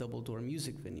residence at the Double Door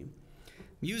music venue.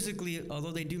 Musically,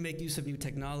 although they do make use of new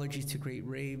technologies to create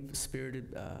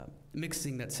rave-spirited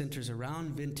mixing that centers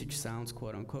around vintage sounds,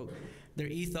 quote unquote, their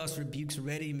ethos rebukes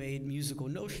ready-made musical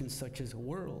notions such as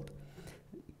world.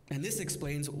 And this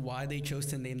explains why they chose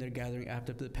to name their gathering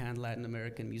after the pan-Latin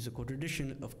American musical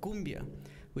tradition of cumbia,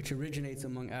 which originates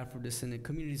among Afro-descendant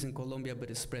communities in Colombia but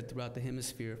is spread throughout the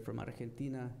hemisphere from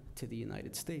Argentina to the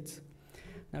United States.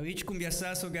 Now, each Cumbia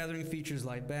Sasso gathering features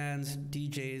live bands,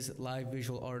 DJs, live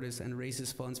visual artists, and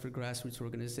raises funds for grassroots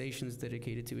organizations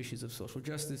dedicated to issues of social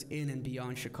justice in and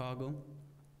beyond Chicago.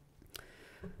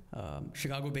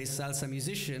 Chicago-based salsa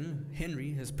musician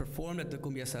Henry has performed at the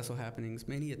Cumbia Sasso happenings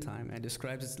many a time and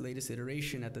describes its latest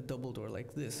iteration at the Double Door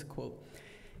like this, quote,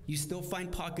 you still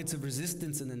find pockets of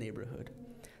resistance in the neighborhood.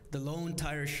 The lone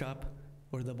tire shop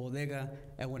or the bodega,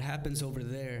 and what happens over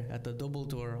there at the Double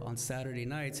Door on Saturday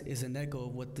nights is an echo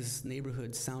of what this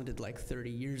neighborhood sounded like 30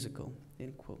 years ago,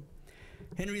 end quote.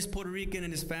 Henry is Puerto Rican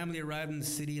and his family arrived in the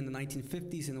city in the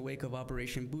 1950s in the wake of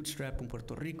Operation Bootstrap in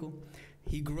Puerto Rico.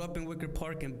 He grew up in Wicker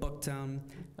Park and Bucktown,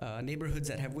 neighborhoods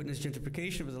that have witnessed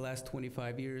gentrification for the last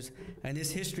 25 years, and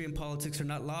his history and politics are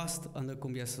not lost on the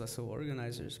Cumbia Sasso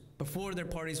organizers. Before, their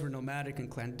parties were nomadic and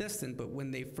clandestine, but when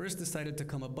they first decided to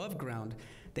come above ground,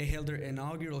 they held their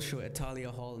inaugural show at Talia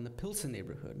Hall in the Pilsen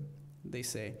neighborhood. They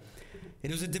say, it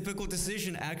was a difficult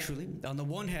decision, actually. On the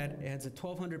one hand, it has a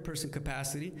 1,200-person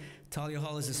capacity. Talia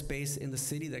Hall is a space in the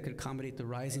city that could accommodate the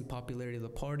rising popularity of the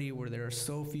party where there are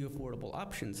so few affordable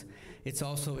options. It's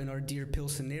also in our dear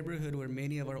Pilsen neighborhood where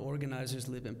many of our organizers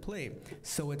live and play.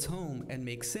 So it's home and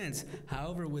makes sense.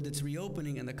 However, with its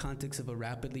reopening in the context of a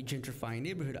rapidly gentrifying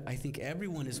neighborhood, I think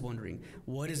everyone is wondering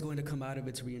what is going to come out of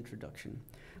its reintroduction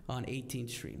on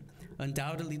 18th Street.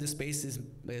 Undoubtedly, the space is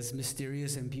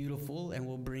mysterious and beautiful and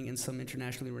will bring in some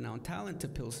internationally renowned talent to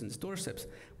Pilsen's doorsteps,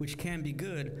 which can be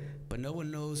good, but no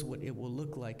one knows what it will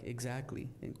look like exactly,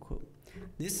 end quote.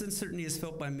 This uncertainty is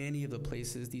felt by many of the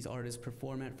places these artists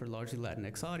perform at for largely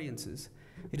Latinx audiences.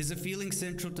 It is a feeling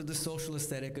central to the social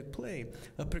aesthetic at play,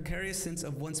 a precarious sense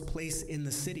of one's place in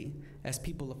the city as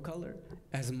people of color,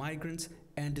 as migrants,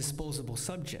 and disposable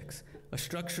subjects, a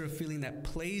structure of feeling that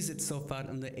plays itself out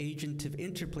in the agentive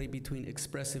interplay between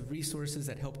expressive resources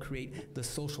that help create the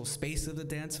social space of the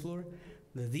dance floor,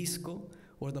 the disco,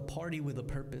 or the party with a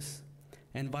purpose.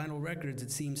 And vinyl records,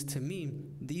 it seems to me,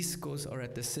 discos are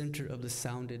at the center of the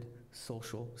sounded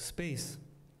social space.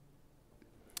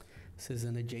 This is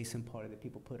an adjacent party that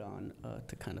people put on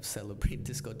to kind of celebrate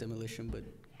disco demolition, but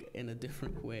in a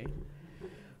different way.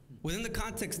 Within the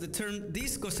context, the term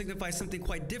disco signifies something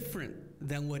quite different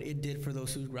than what it did for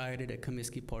those who rioted at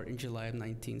Comiskey Park in July of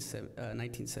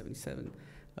 1977,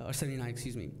 or 79,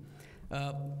 excuse me.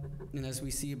 And as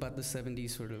we see about the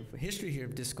 70s sort of history here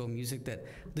of disco music, that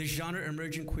the genre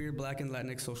emerging queer, Black, and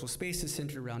Latinx social spaces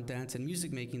centered around dance and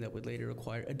music making that would later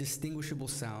acquire a distinguishable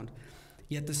sound.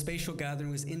 Yet the spatial gathering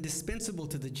was indispensable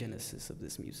to the genesis of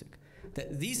this music.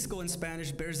 That disco in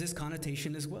Spanish bears this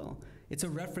connotation as well. It's a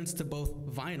reference to both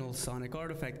vinyl, sonic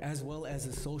artifact, as well as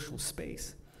a social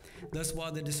space. Thus,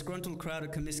 while the disgruntled crowd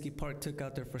at Comiskey Park took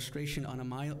out their frustration on a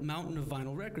mountain of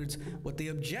vinyl records, what they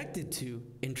objected to,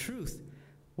 in truth,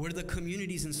 were the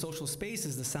communities and social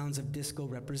spaces the sounds of disco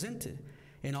represented.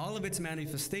 In all of its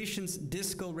manifestations,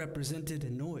 disco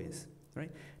represented noise,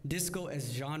 right? Disco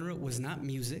as genre was not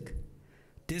music.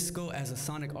 Disco as a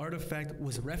sonic artifact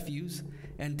was refuse,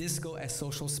 and disco as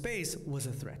social space was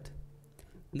a threat.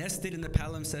 Nested in the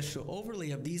palimpsestial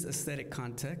overlay of these aesthetic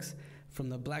contexts, from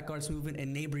the Black Arts Movement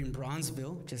in neighboring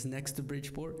Bronzeville, just next to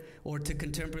Bridgeport, or to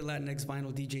contemporary Latinx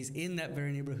vinyl DJs in that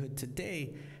very neighborhood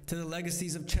today, to the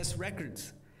legacies of Chess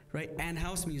Records, right, and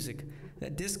house music,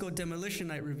 that Disco Demolition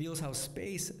Night reveals how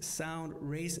space, sound,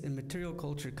 race, and material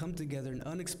culture come together in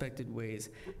unexpected ways,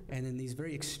 and in these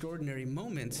very extraordinary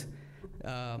moments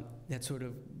that sort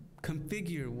of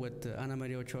configure what Ana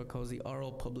Maria Ochoa calls the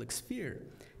oral public sphere,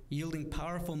 yielding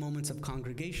powerful moments of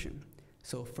congregation.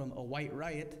 So from a white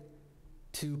riot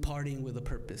to partying with a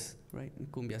purpose, right, in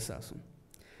Cumbia Sasso.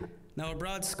 Now, a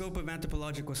broad scope of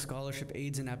anthropological scholarship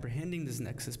aids in apprehending this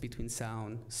nexus between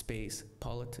sound, space,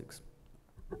 politics.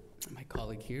 My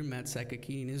colleague here, Matt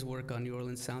Sakakeeny, in his work on New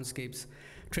Orleans soundscapes,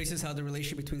 traces how the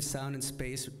relation between sound and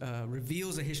space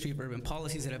reveals a history of urban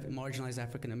policies that have marginalized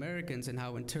African Americans, and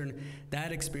how, in turn,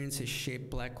 that experience has shaped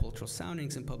Black cultural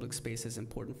soundings in public space as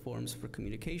important forms for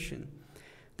communication.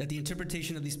 That the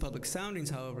interpretation of these public soundings,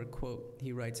 however, quote,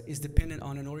 he writes, is dependent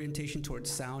on an orientation towards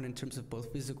sound in terms of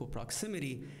both physical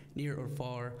proximity, near or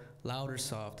far, loud or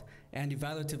soft, and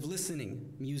evaluative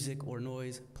listening, music or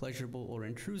noise, pleasurable or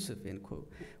intrusive, end quote,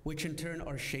 which in turn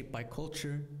are shaped by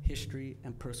culture, history,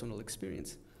 and personal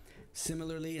experience.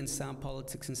 Similarly, in Sound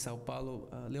Politics in Sao Paulo,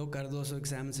 Leo Cardoso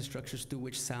examines the structures through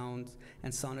which sound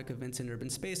and sonic events in urban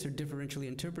space are differentially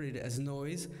interpreted as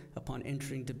noise upon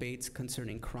entering debates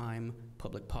concerning crime,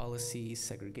 public policy,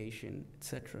 segregation,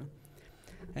 etc.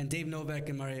 And Dave Novak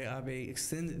and Maria Abe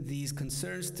extend these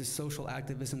concerns to social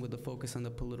activism with a focus on the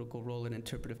political role and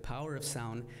interpretive power of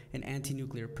sound in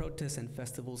anti-nuclear protests and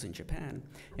festivals in Japan.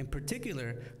 In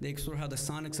particular, they explore how the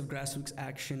sonics of grassroots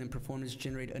action and performance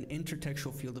generate an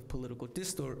intertextual field of political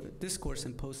discourse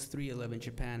in post-3/11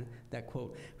 Japan that,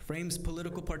 quote, frames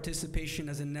political participation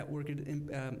as a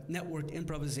networked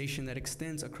improvisation that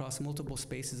extends across multiple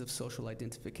spaces of social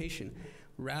identification,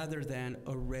 rather than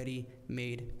a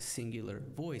ready-made singular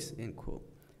voice, end quote.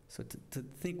 So to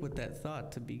think with that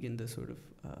thought, to begin to sort of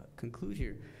conclude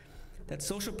here, that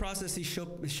social processes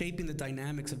shaping the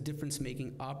dynamics of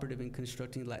difference-making operative in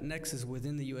constructing Latinxes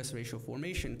within the U.S. racial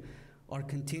formation are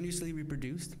continuously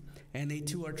reproduced, and they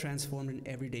too are transformed in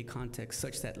everyday context,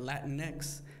 such that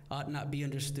Latinx ought not be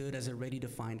understood as a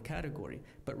ready-defined category,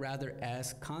 but rather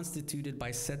as constituted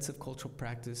by sets of cultural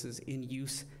practices in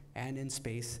use and in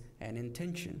space and in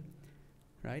tension,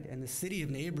 right? And the city of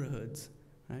neighborhoods,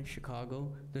 right,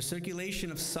 Chicago, the circulation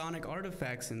of sonic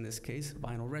artifacts in this case,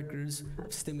 vinyl records,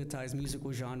 of stigmatized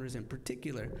musical genres in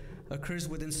particular, occurs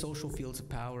within social fields of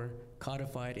power,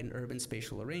 codified in urban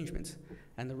spatial arrangements.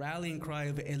 And the rallying cry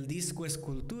of El Disco es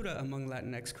Cultura among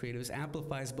Latinx creatives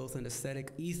amplifies both an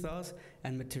aesthetic ethos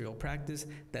and material practice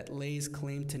that lays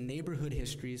claim to neighborhood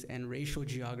histories and racial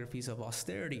geographies of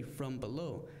austerity from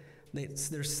below.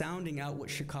 They're sounding out what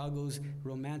Chicago's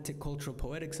romantic cultural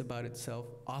poetics about itself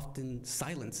often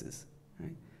silences,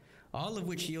 right? All of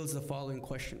which yields the following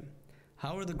question.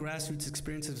 How are the grassroots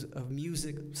experiences of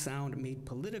music, sound made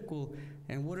political,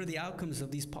 and what are the outcomes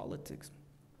of these politics?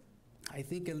 I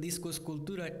think El Disco es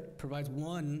Cultura provides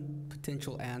one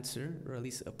potential answer, or at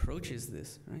least approaches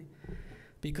this, right?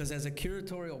 Because as a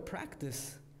curatorial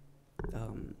practice,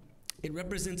 it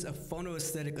represents a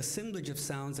phonoaesthetic assemblage of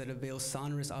sounds that avail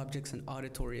sonorous objects and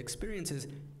auditory experiences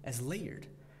as layered,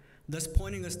 thus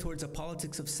pointing us towards a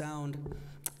politics of sound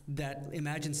that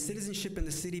imagines citizenship in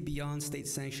the city beyond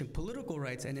state-sanctioned political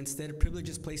rights and instead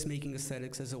privileges placemaking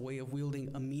aesthetics as a way of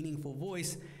wielding a meaningful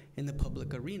voice in the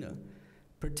public arena,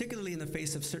 particularly in the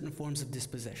face of certain forms of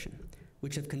dispossession,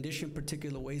 which have conditioned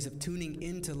particular ways of tuning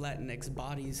into Latinx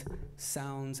bodies,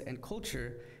 sounds, and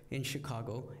culture in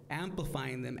Chicago,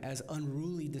 amplifying them as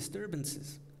unruly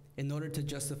disturbances in order to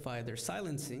justify their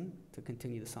silencing, to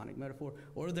continue the sonic metaphor,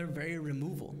 or their very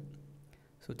removal.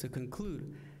 So to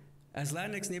conclude, As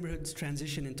Latinx neighborhoods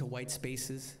transition into white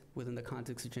spaces within the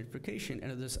context of gentrification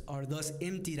and are thus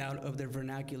emptied out of their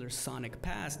vernacular sonic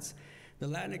pasts, the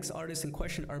Latinx artists in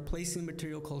question are placing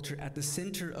material culture at the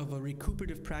center of a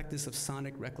recuperative practice of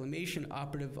sonic reclamation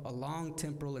operative along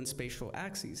temporal and spatial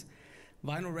axes.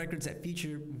 Vinyl records that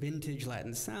feature vintage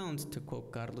Latin sounds, to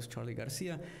quote Carlos Charlie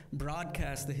Garcia,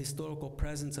 broadcast the historical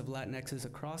presence of Latinxes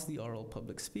across the oral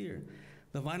public sphere.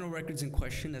 The vinyl records in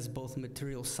question, as both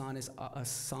material sonorous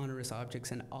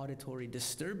objects and auditory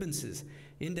disturbances,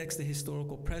 index the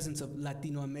historical presence of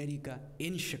Latino America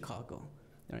in Chicago,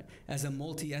 right, as a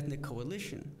multi-ethnic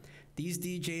coalition. These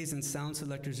DJs and sound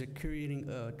selectors are curating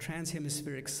a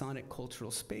transhemispheric sonic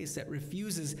cultural space that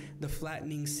refuses the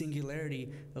flattening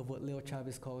singularity of what Leo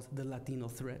Chavez calls the Latino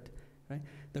threat. Right?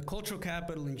 The cultural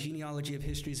capital and genealogy of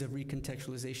histories of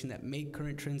recontextualization that make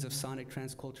current trends of sonic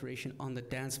transculturation on the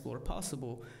dance floor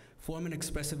possible form an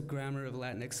expressive grammar of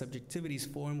Latinx subjectivities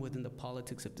formed within the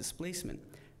politics of displacement,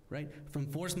 right? From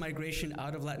forced migration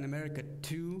out of Latin America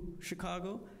to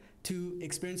Chicago, to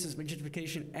experiences of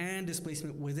gentrification and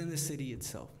displacement within the city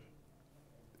itself.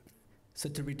 So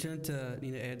to return to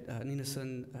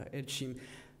Nina-san Edshim,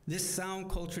 this sound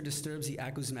culture disturbs the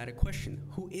acousmatic question,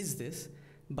 who is this?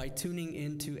 By tuning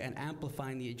into and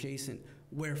amplifying the adjacent,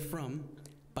 where from,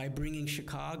 by bringing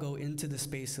Chicago into the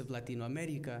space of Latino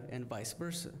America and vice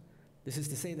versa. This is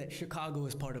to say that Chicago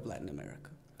is part of Latin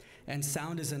America. And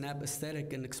sound is an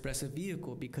aesthetic and expressive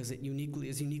vehicle because it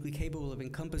is uniquely capable of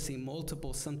encompassing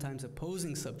multiple, sometimes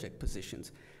opposing subject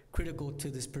positions, critical to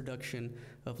this production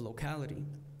of locality.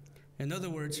 In other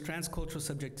words, transcultural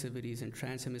subjectivities and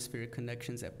transhemispheric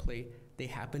connections at play, they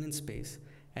happen in space,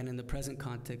 and in the present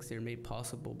context, they're made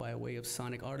possible by a way of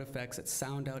sonic artifacts that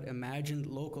sound out imagined,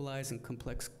 localized, and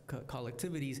complex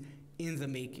collectivities in the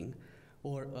making,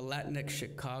 or a Latinx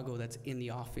Chicago that's in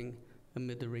the offing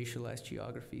amid the racialized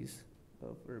geographies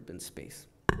of urban space.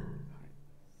 All right,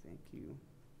 thank you.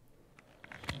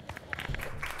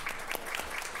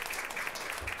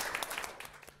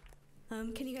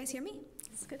 Can you guys hear me?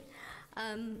 That's good.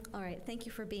 All right, thank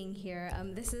you for being here.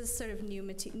 This is sort of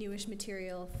newish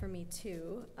material for me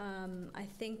too. I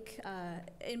think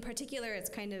in particular it's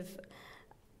kind of,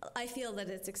 I feel that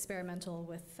it's experimental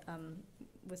with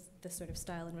the sort of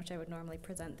style in which I would normally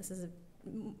present. This is a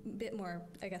bit more,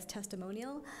 I guess,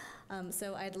 testimonial.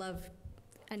 So I'd love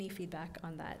any feedback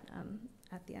on that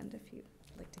at the end if you'd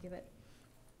like to give it.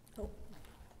 Oh.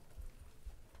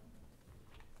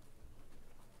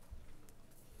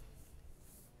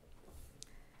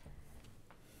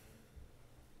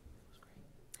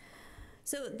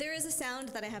 So there is a sound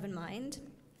that I have in mind.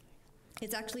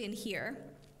 It's actually in here.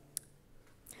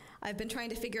 I've been trying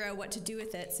to figure out what to do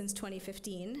with it since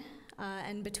 2015.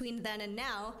 And between then and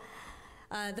now,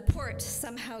 the port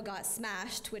somehow got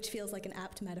smashed, which feels like an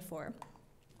apt metaphor.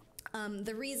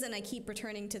 The reason I keep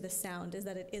returning to this sound is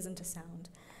that it isn't a sound.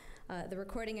 The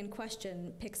recording in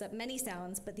question picks up many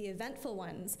sounds, but the eventful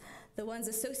ones, the ones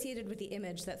associated with the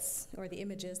image or the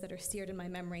images that are seared in my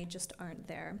memory, just aren't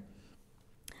there.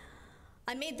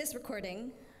 I made this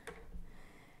recording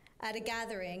at a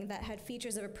gathering that had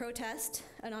features of a protest,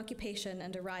 an occupation,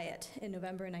 and a riot in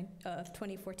November of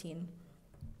 2014.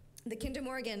 The Kinder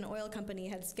Morgan Oil Company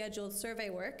had scheduled survey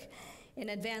work in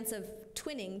advance of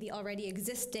twinning the already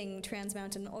existing Trans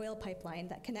Mountain oil pipeline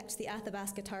that connects the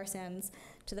Athabasca tar sands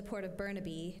to the port of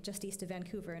Burnaby, just east of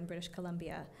Vancouver in British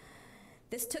Columbia.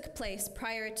 This took place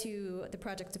prior to the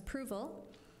project's approval,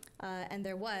 and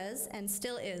there was, and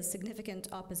still is, significant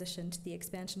opposition to the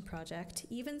expansion project,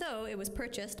 even though it was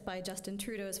purchased by Justin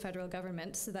Trudeau's federal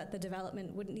government so that the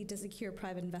development wouldn't need to secure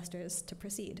private investors to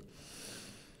proceed.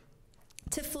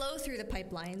 To flow through the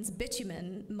pipelines,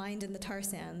 bitumen mined in the tar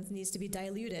sands needs to be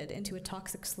diluted into a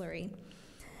toxic slurry.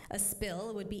 A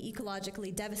spill would be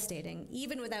ecologically devastating,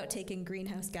 even without taking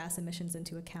greenhouse gas emissions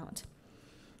into account.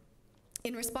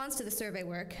 In response to the survey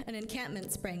work, an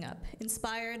encampment sprang up,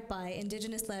 inspired by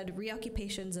Indigenous-led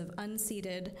reoccupations of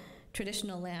unceded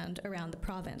traditional land around the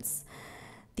province.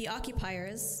 The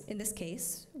occupiers, in this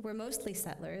case, were mostly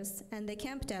settlers, and they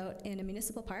camped out in a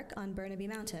municipal park on Burnaby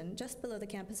Mountain, just below the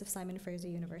campus of Simon Fraser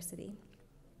University.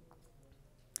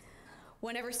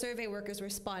 Whenever survey workers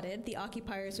were spotted, the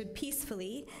occupiers would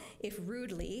peacefully, if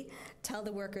rudely, tell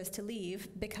the workers to leave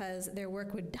because their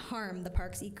work would harm the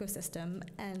park's ecosystem,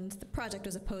 and the project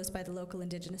was opposed by the local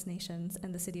Indigenous nations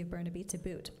and the city of Burnaby to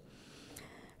boot.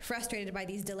 Frustrated by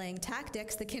these delaying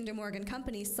tactics, the Kinder Morgan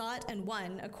Company sought and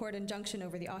won a court injunction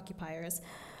over the occupiers.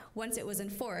 Once it was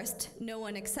enforced, no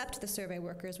one except the survey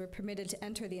workers were permitted to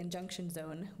enter the injunction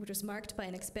zone, which was marked by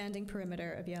an expanding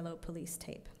perimeter of yellow police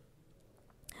tape.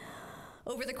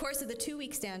 Over the course of the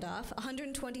 2-week standoff,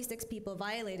 126 people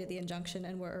violated the injunction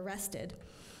and were arrested.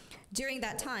 During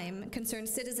that time, concerned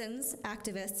citizens,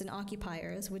 activists, and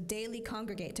occupiers would daily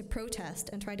congregate to protest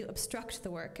and try to obstruct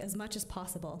the work as much as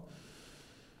possible.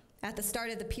 At the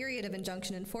start of the period of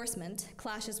injunction enforcement,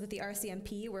 clashes with the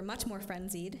RCMP were much more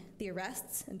frenzied, the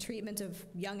arrests and treatment of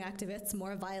young activists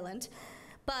more violent.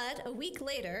 But a week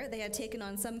later, they had taken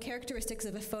on some characteristics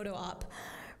of a photo op.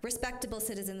 Respectable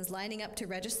citizens lining up to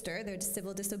register their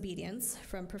civil disobedience,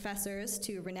 from professors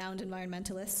to renowned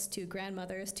environmentalists to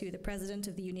grandmothers to the president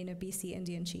of the Union of BC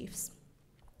Indian Chiefs.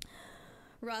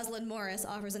 Rosalind Morris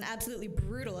offers an absolutely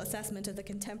brutal assessment of the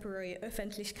contemporary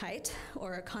Öffentlichkeit,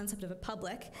 or a concept of a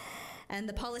public, and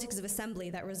the politics of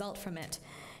assembly that result from it.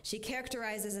 She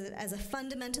characterizes it as a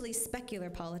fundamentally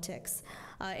specular politics,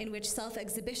 in which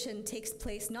self-exhibition takes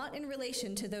place not in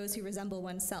relation to those who resemble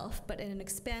oneself, but in an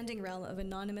expanding realm of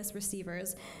anonymous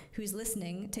receivers whose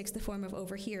listening takes the form of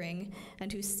overhearing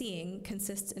and whose seeing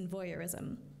consists in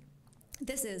voyeurism.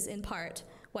 This is, in part,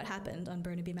 what happened on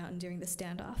Burnaby Mountain during the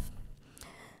standoff.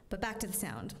 But back to the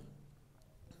sound.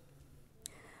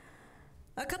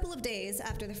 A couple of days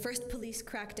after the first police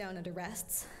crackdown and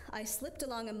arrests, I slipped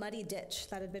along a muddy ditch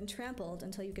that had been trampled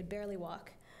until you could barely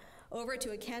walk, over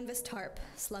to a canvas tarp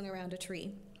slung around a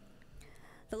tree.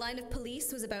 The line of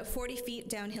police was about 40 feet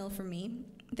downhill from me.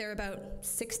 There were about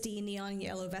 60 neon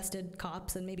yellow vested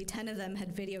cops, and maybe 10 of them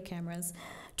had video cameras,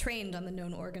 trained on the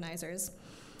known organizers.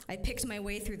 I picked my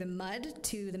way through the mud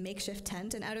to the makeshift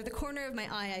tent, and out of the corner of my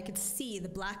eye, I could see the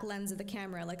black lens of the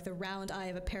camera like the round eye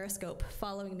of a periscope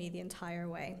following me the entire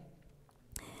way.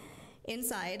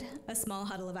 Inside, a small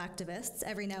huddle of activists,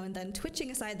 every now and then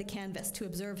twitching aside the canvas to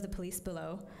observe the police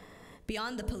below.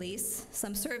 Beyond the police,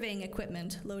 some surveying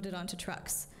equipment loaded onto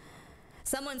trucks.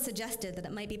 Someone suggested that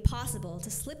it might be possible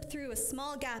to slip through a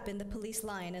small gap in the police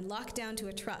line and lock down to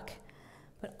a truck.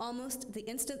 But almost the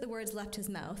instant the words left his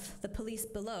mouth, the police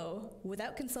below,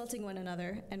 without consulting one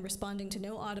another and responding to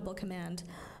no audible command,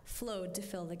 flowed to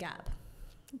fill the gap.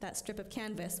 That strip of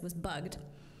canvas was bugged.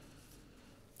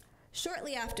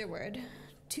 Shortly afterward,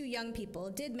 2 young people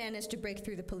did manage to break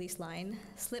through the police line,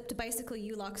 slipped bicycle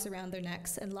U-locks around their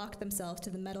necks, and locked themselves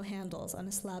to the metal handles on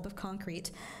a slab of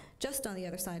concrete just on the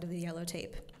other side of the yellow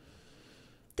tape.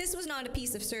 This was not a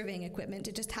piece of surveying equipment,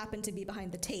 it just happened to be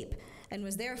behind the tape, and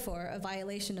was therefore a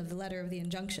violation of the letter of the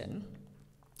injunction.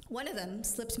 One of them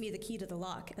slipped me the key to the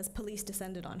lock as police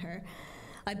descended on her.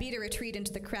 I beat a retreat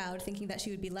into the crowd, thinking that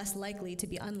she would be less likely to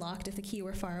be unlocked if the key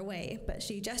were far away, but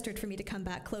she gestured for me to come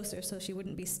back closer so she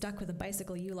wouldn't be stuck with a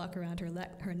bicycle U-lock around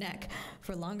her neck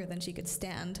for longer than she could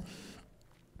stand.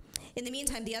 In the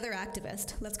meantime, the other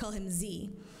activist, let's call him Z.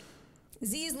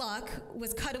 Z's lock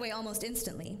was cut away almost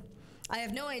instantly. I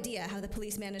have no idea how the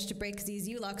police managed to break Z's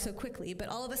U-lock so quickly, but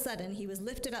all of a sudden he was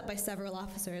lifted up by several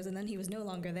officers and then he was no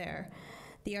longer there.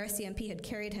 The RCMP had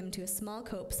carried him to a small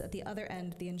copse at the other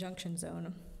end of the injunction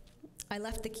zone. I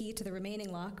left the key to the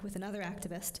remaining lock with another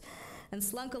activist and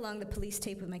slunk along the police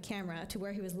tape with my camera to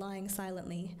where he was lying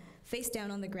silently, face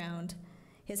down on the ground,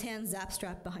 his hands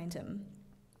zap-strapped behind him.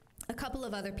 A couple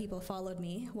of other people followed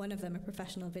me, one of them a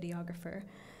professional videographer.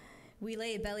 We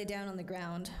lay belly down on the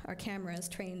ground, our cameras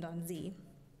trained on Z.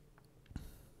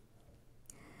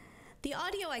 The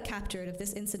audio I captured of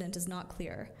this incident is not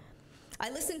clear. I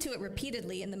listened to it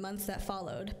repeatedly in the months that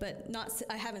followed, but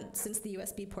I haven't since the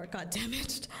USB port got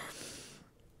damaged.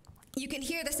 You can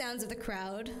hear the sounds of the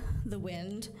crowd, the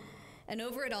wind, and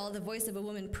over it all, the voice of a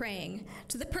woman praying,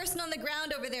 "To the person on the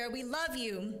ground over there, we love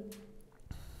you."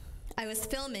 I was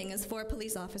filming as 4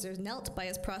 police officers knelt by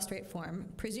his prostrate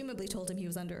form, presumably told him he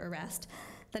was under arrest,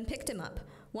 then picked him up,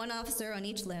 1 officer on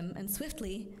each limb, and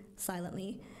swiftly,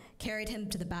 silently, carried him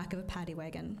to the back of a paddy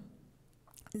wagon.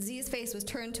 Z's face was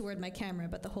turned toward my camera,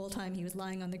 but the whole time he was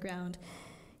lying on the ground,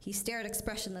 he stared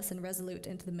expressionless and resolute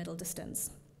into the middle distance.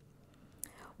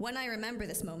 When I remember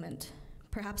this moment,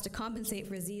 perhaps to compensate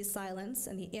for Z's silence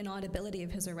and the inaudibility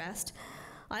of his arrest,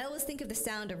 I always think of the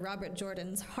sound of Robert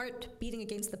Jordan's heart beating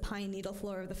against the pine needle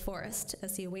floor of the forest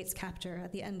as he awaits capture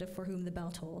at the end of For Whom the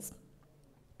Bell Tolls.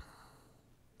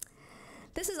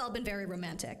 This has all been very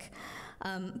romantic,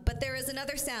 but there is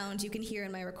another sound you can hear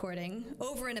in my recording,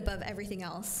 over and above everything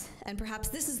else, and perhaps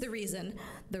this is the reason,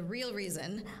 the real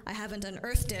reason, I haven't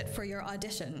unearthed it for your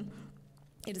audition.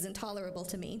 It is intolerable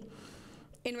to me.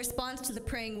 In response to the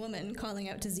praying woman calling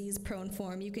out to Z's prone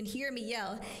form, you can hear me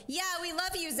yell, "Yeah, we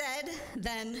love you, Zed."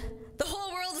 Then, "The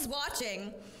whole world is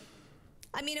watching."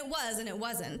 I mean, it was and it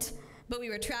wasn't. But we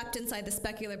were trapped inside the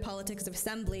specular politics of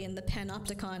assembly and the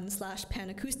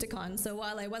panopticon/panacousticon, so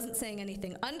while I wasn't saying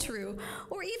anything untrue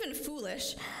or even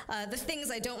foolish, the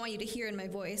things I don't want you to hear in my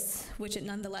voice, which it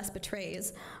nonetheless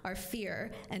betrays, are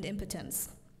fear and impotence.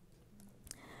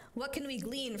 What can we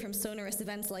glean from sonorous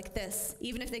events like this,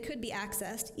 even if they could be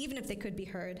accessed, even if they could be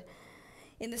heard?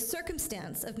 In the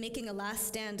circumstance of making a last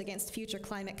stand against future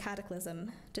climate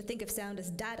cataclysm, to think of sound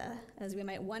as data, as we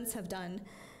might once have done,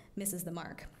 misses the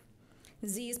mark.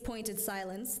 Z's pointed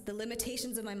silence, the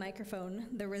limitations of my microphone,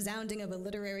 the resounding of a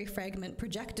literary fragment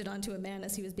projected onto a man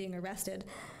as he was being arrested.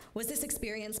 Was this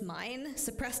experience mine,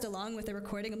 suppressed along with the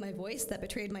recording of my voice that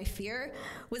betrayed my fear?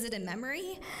 Was it a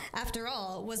memory? After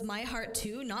all, was my heart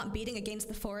too not beating against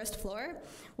the forest floor?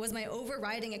 Was my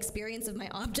overriding experience of my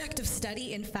object of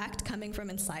study in fact coming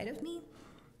from inside of me?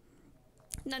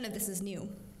 None of this is new.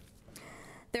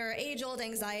 There are age-old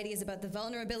anxieties about the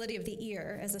vulnerability of the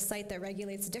ear as a site that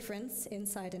regulates difference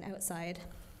inside and outside.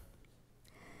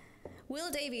 Will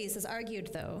Davies has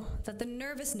argued, though, that the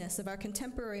nervousness of our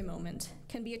contemporary moment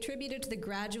can be attributed to the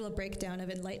gradual breakdown of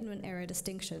Enlightenment-era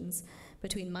distinctions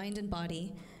between mind and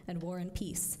body and war and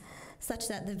peace, such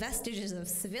that the vestiges of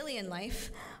civilian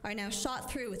life are now shot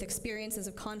through with experiences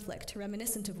of conflict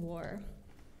reminiscent of war.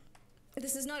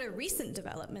 This is not a recent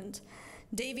development.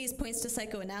 Davies points to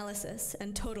psychoanalysis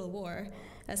and total war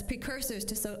as precursors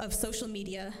of social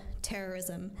media,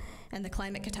 terrorism, and the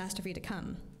climate catastrophe to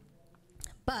come.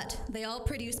 But they all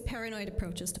produce paranoid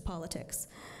approaches to politics,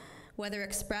 whether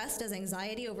expressed as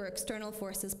anxiety over external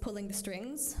forces pulling the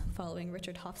strings, following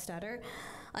Richard Hofstadter,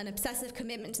 an obsessive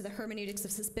commitment to the hermeneutics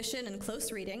of suspicion and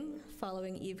close reading,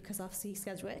 following Eve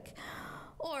Kosofsky-Sedgwick,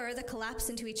 or the collapse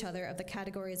into each other of the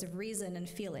categories of reason and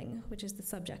feeling, which is the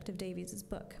subject of Davies'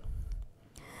 book.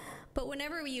 But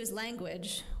whenever we use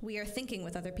language, we are thinking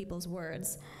with other people's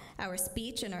words. Our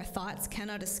speech and our thoughts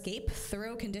cannot escape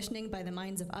thorough conditioning by the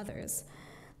minds of others.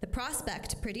 The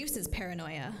prospect produces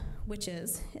paranoia, which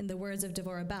is, in the words of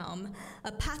Devorah Baum,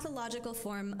 a pathological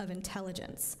form of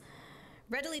intelligence,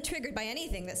 readily triggered by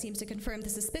anything that seems to confirm the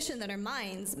suspicion that our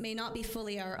minds may not be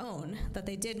fully our own, that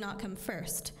they did not come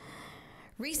first.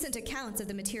 Recent accounts of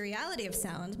the materiality of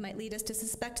sound might lead us to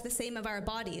suspect the same of our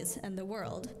bodies and the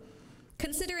world.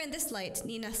 Consider in this light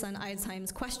Nina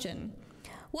Sun-Eidsheim's question.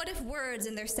 What if words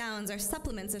and their sounds are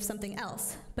supplements of something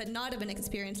else, but not of an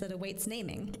experience that awaits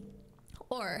naming?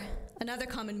 Or, another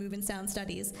common move in sound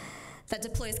studies that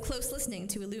deploys close listening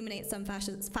to illuminate some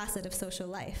facet of social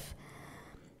life.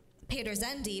 Peter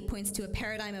Zendi points to a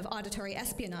paradigm of auditory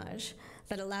espionage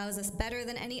that allows us better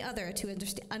than any other to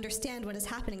understand what is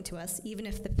happening to us, even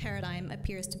if the paradigm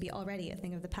appears to be already a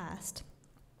thing of the past.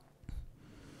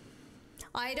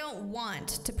 I don't want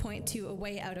to point to a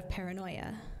way out of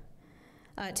paranoia.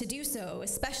 To do so,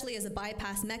 especially as a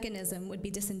bypass mechanism, would be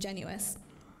disingenuous.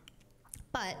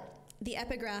 But the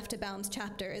epigraph to Baum's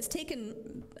chapter is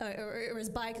taken, or is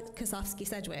by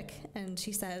Kosofsky-Sedgwick, and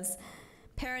she says,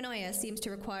 paranoia seems to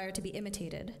require to be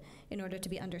imitated in order to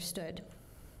be understood.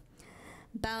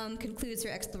 Baum concludes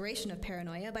her exploration of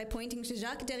paranoia by pointing to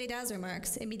Jacques Derrida's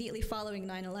remarks immediately following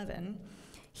 9/11.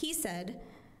 He said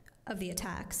of the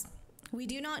attacks, "We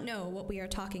do not know what we are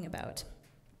talking about."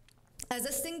 As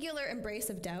a singular embrace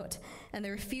of doubt and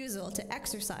the refusal to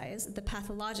exercise the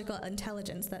pathological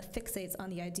intelligence that fixates on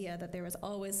the idea that there is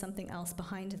always something else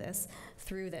behind this,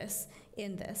 through this,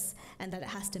 in this, and that it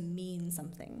has to mean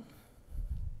something.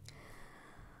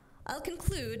 I'll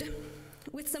conclude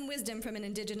with some wisdom from an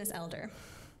Indigenous elder.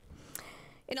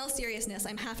 In all seriousness,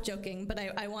 I'm half joking, but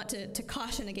I want to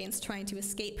caution against trying to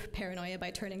escape paranoia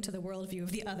by turning to the worldview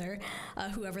of the other,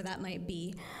 whoever that might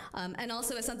be, and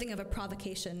also as something of a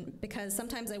provocation, because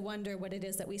sometimes I wonder what it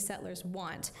is that we settlers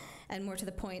want, and more to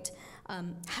the point,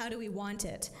 how do we want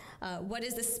it? What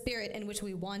is the spirit in which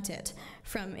we want it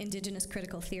from Indigenous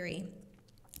critical theory?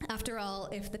 After all,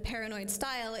 if the paranoid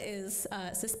style is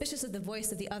suspicious of the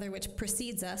voice of the other which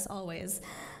precedes us always,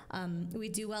 we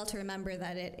do well to remember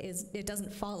that it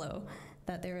doesn't follow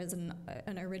that there is an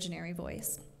originary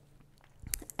voice.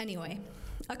 Anyway,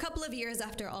 a couple of years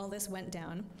after all this went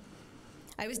down,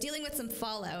 I was dealing with some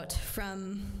fallout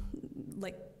from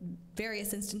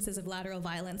various instances of lateral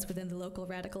violence within the local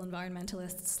radical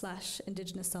environmentalist /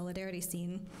 Indigenous solidarity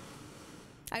scene.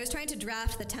 I was trying to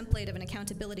draft the template of an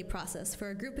accountability process for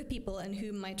a group of people in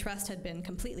whom my trust had been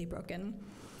completely broken.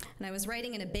 And I was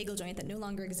writing in a bagel joint that no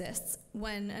longer exists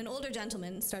when an older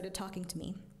gentleman started talking to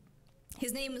me.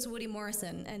 His name is Woody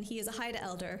Morrison, and he is a Haida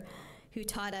elder who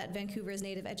taught at Vancouver's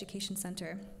Native Education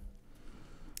Center.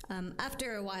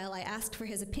 After a while, I asked for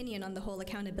his opinion on the whole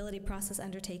accountability process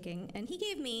undertaking, and he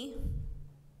gave me,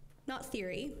 not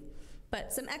theory,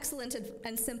 but some excellent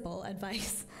and simple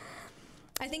advice.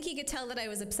 I think he could tell that I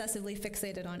was obsessively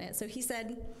fixated on it, so he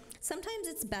said, sometimes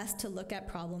it's best to look at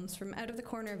problems from out of the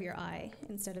corner of your eye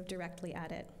instead of directly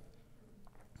at it.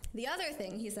 The other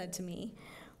thing he said to me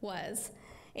was,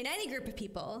 in any group of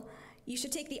people, you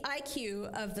should take the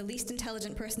IQ of the least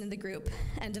intelligent person in the group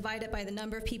and divide it by the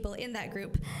number of people in that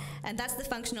group, and that's the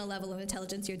functional level of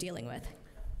intelligence you're dealing with.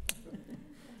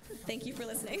 Thank you for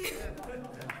listening.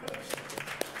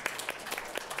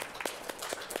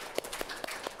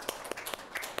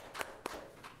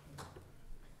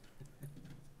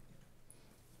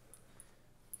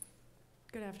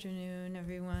 Good afternoon,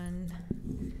 everyone.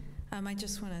 I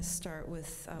just want to start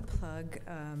with a plug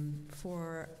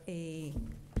for a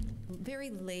very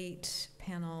late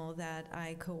panel that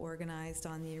I co-organized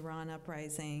on the Iran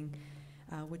uprising,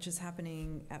 which is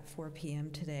happening at 4 p.m.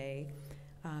 today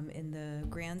in the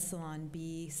Grand Salon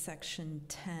B, Section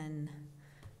 10,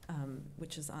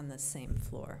 which is on the same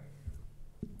floor.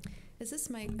 Is this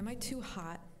mic, am I too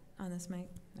hot on this mic?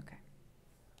 Okay.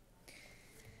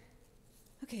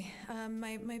 Okay,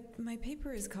 my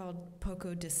paper is called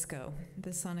Poco Disco,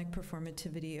 the sonic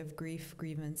performativity of grief,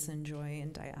 grievance, and joy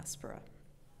in diaspora.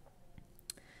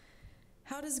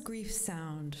 How does grief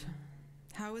sound?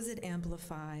 How is it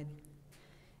amplified?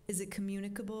 Is it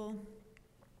communicable?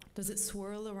 Does it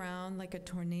swirl around like a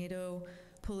tornado,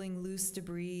 pulling loose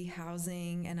debris,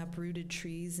 housing, and uprooted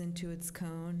trees into its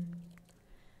cone?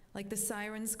 Like the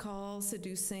siren's call,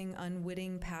 seducing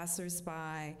unwitting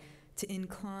passers-by to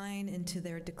incline into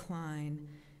their decline?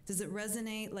 Does it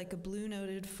resonate like a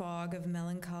blue-noted fog of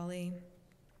melancholy?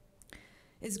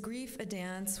 Is grief a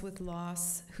dance with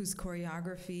loss whose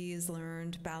choreography is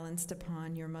learned, balanced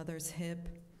upon your mother's hip?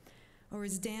 Or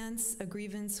is dance a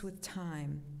grievance with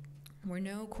time, where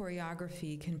no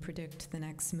choreography can predict the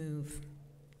next move?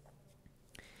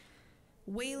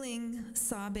 Wailing,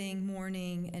 sobbing,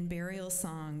 mourning, and burial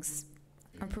songs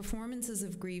are performances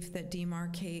of grief that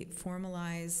demarcate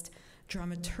formalized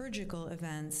dramaturgical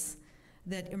events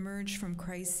that emerge from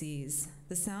crises,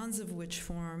 the sounds of which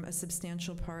form a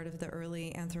substantial part of the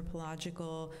early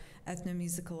anthropological,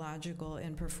 ethnomusicological,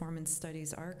 and performance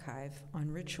studies archive on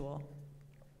ritual.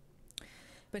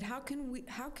 But how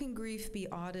can grief be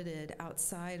audited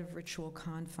outside of ritual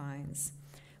confines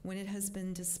when it has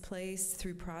been displaced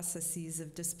through processes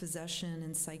of dispossession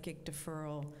and psychic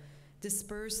deferral,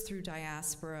 dispersed through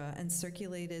diaspora, and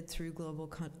circulated through global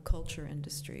culture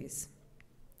industries?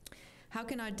 How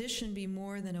can audition be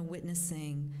more than a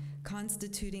witnessing,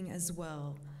 constituting as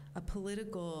well a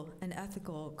political and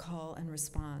ethical call and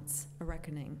response, a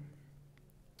reckoning?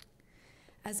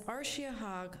 As Arshia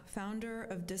Haq, founder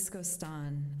of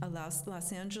Discostan, a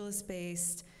Los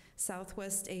Angeles-based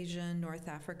Southwest Asia, North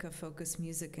Africa-focused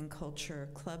music and culture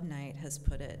club night has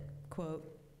put it,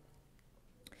 quote,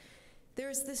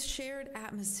 "There's this shared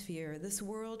atmosphere, this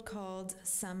world called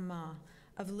samma,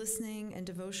 of listening and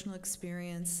devotional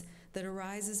experience that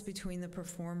arises between the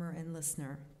performer and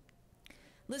listener.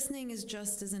 Listening is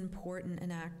just as important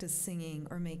an act as singing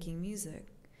or making music.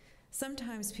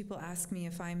 Sometimes people ask me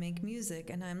if I make music,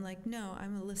 and I'm like, no,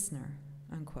 I'm a listener,"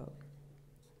 unquote.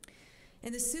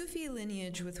 In the Sufi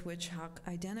lineage with which Haq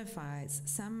identifies,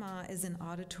 samma is an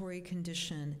auditory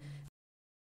condition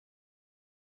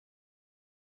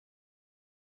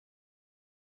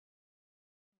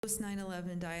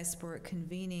post-9/11 diasporic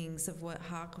convenings of what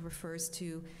Haq refers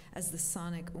to as the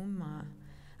sonic ummah,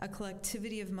 a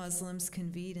collectivity of Muslims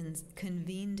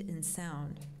convened in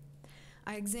sound.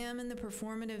 I examine the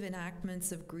performative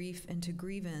enactments of grief into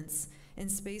grievance in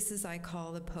spaces I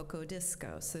call the Poco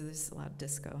Disco, so there's a lot of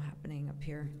disco happening up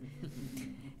here.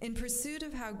 In pursuit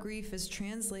of how grief is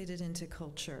translated into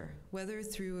culture, whether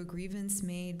through a grievance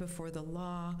made before the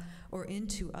law or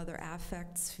into other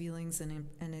affects, feelings,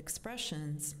 and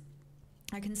expressions,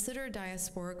 I consider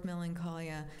diasporic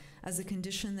melancholia as a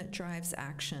condition that drives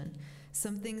action,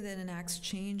 something that enacts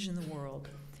change in the world,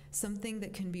 something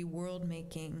that can be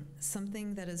world-making,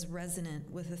 something that is resonant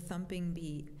with a thumping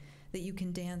beat that you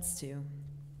can dance to.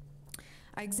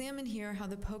 I examine here how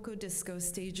the Poco Disco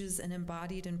stages an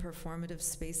embodied and performative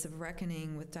space of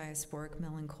reckoning with diasporic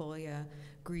melancholia,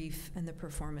 grief, and the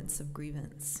performance of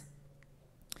grievance.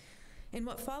 In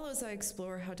what follows, I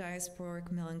explore how diasporic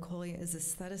melancholia is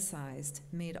aestheticized,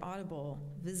 made audible,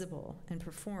 visible, and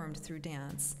performed through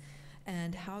dance,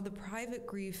 and how the private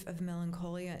grief of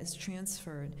melancholia is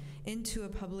transferred into a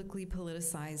publicly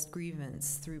politicized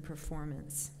grievance through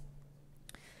performance.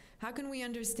 How can we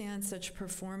understand such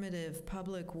performative,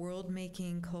 public,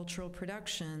 world-making cultural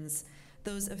productions,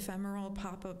 those ephemeral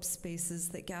pop-up spaces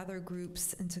that gather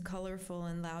groups into colorful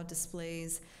and loud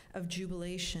displays of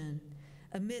jubilation,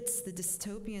 amidst the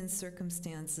dystopian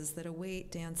circumstances that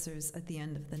await dancers at the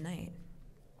end of the night.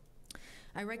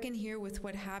 I reckon here with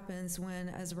what happens when,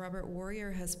 as Robert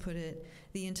Warrior has put it,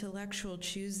 the intellectual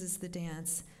chooses the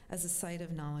dance as a site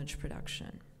of knowledge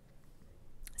production.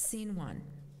 Scene 1.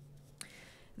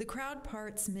 The crowd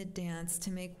parts mid-dance to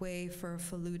make way for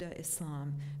Faluda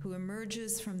Islam, who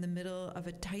emerges from the middle of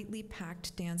a tightly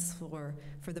packed dance floor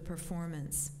for the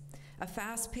performance. A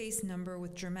fast-paced number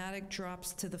with dramatic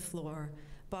drops to the floor,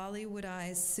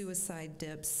 Bollywoodized suicide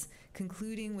dips,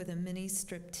 concluding with a mini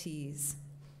striptease.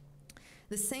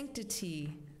 The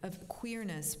sanctity of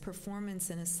queerness performance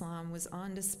in Islam was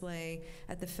on display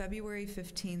at the February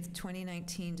 15th,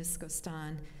 2019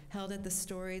 Discostan, held at the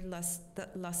storied La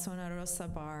Zona Rosa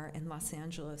bar in Los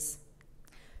Angeles.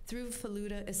 Through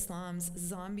Faluda Islam's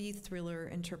zombie thriller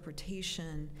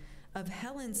interpretation of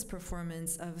Helen's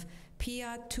performance of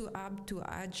Pia tu ab tu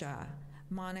aja,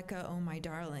 Monica, Oh My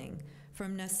Darling,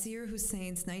 from Nasir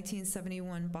Hussain's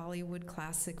 1971 Bollywood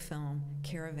classic film,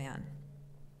 Caravan.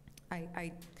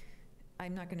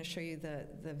 I'm not going to show you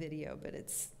the video, but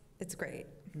it's great.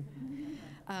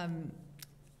 And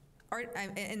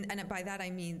by that I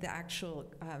mean the actual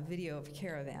video of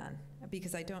Caravan,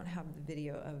 because I don't have the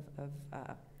video of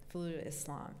Faluda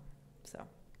Islam. So,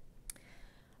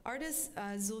 artist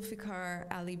Zulfikar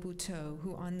Ali Bhutto,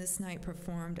 who on this night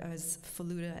performed as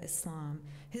Faluda Islam,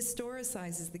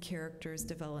 historicizes the character's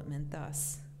development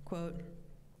thus, quote,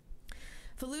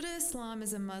 Faluda Islam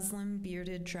is a Muslim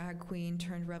bearded drag queen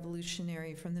turned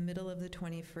revolutionary from the middle of the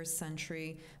 21st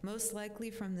century, most likely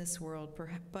from this world,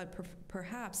 but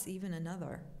perhaps even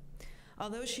another.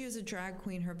 Although she is a drag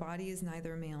queen, her body is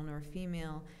neither male nor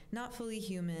female, not fully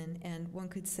human, and one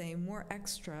could say more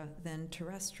extra than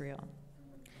terrestrial.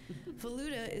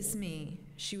 Faluda is me.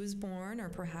 She was born, or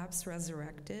perhaps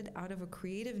resurrected, out of a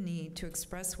creative need to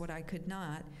express what I could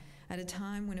not, at a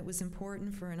time when it was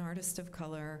important for an artist of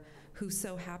color who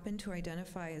so happened to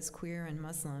identify as queer and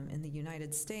Muslim in the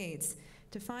United States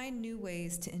to find new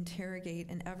ways to interrogate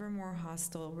an ever more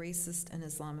hostile, racist, and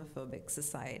Islamophobic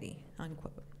society,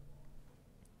 unquote.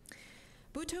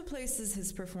 Bhutto places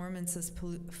his performance as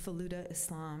Faluda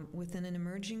Islam within an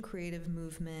emerging creative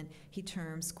movement he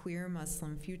terms queer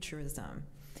Muslim futurism,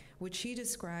 which he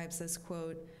describes as,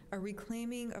 quote, a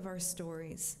reclaiming of our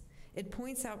stories. It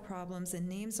points out problems and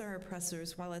names our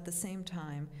oppressors while at the same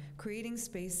time creating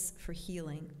space for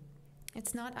healing.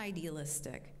 It's not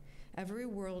idealistic. Every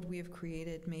world we have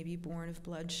created may be born of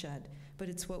bloodshed, but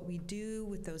it's what we do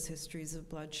with those histories of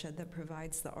bloodshed that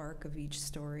provides the arc of each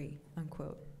story,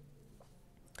 unquote.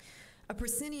 A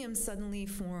proscenium suddenly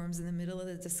forms in the middle of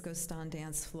the Discostan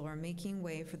dance floor, making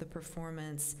way for the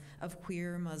performance of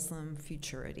queer Muslim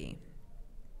futurity.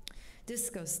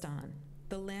 Discostan,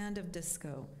 the land of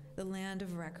disco, the land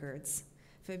of records,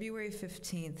 February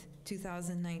 15th,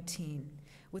 2019,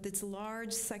 with its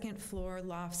large second-floor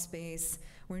loft space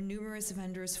where numerous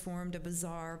vendors formed a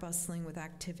bazaar bustling with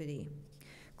activity.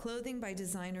 Clothing by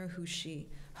designer Hushi,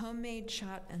 homemade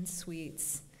chat and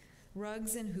sweets,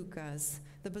 rugs and hookahs.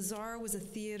 The bazaar was a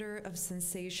theater of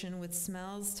sensation with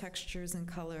smells, textures, and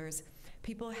colors,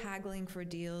 people haggling for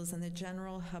deals, and the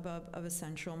general hubbub of a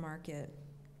central market.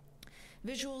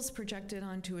 Visuals projected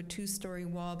onto a two-story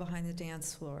wall behind the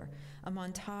dance floor, a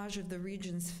montage of the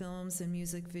region's films and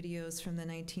music videos from the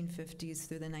 1950s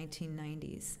through the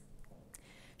 1990s.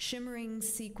 Shimmering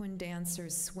sequin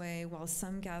dancers sway while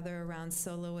some gather around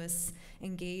soloists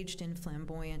engaged in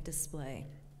flamboyant display.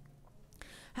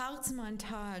 Haug's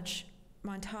montage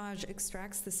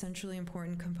extracts the centrally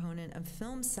important component of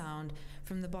film sound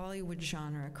from the Bollywood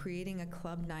genre, creating a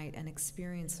club night and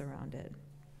experience around it.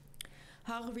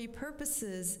 Haug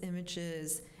repurposes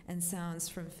images and sounds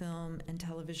from film and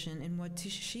television in what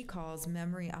she calls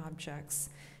memory objects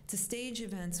to stage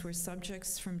events where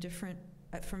subjects from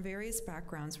various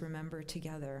backgrounds remember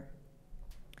together.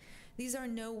 These are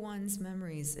no one's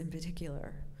memories in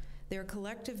particular. They are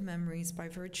collective memories by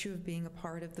virtue of being a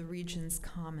part of the region's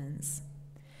commons.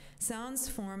 Sounds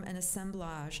form an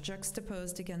assemblage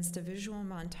juxtaposed against a visual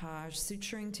montage,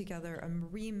 suturing together a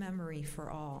re-memory for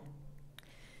all.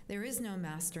 There is no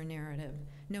master narrative,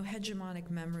 no hegemonic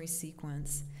memory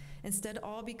sequence. Instead,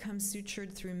 all becomes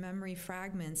sutured through memory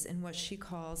fragments in what she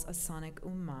calls a sonic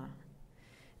ummah.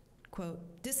 Quote,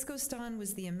 Discostan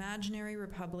was the imaginary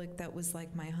republic that was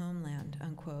like my homeland,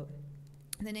 unquote.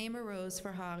 The name arose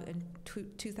for Haug in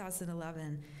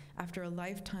 2011 after a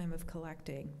lifetime of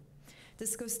collecting.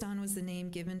 Discostan was the name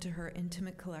given to her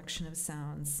intimate collection of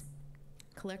sounds.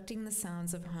 Collecting the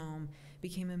sounds of home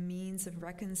became a means of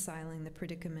reconciling the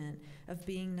predicament of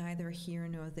being neither here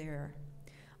nor there.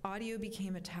 audio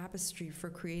became a tapestry for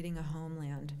creating a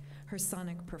homeland, her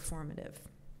sonic performative.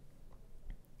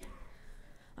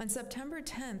 On September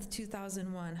 10th,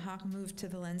 2001, Haq moved to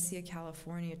Valencia,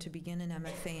 California to begin an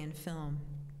MFA in film,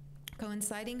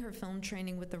 coinciding her film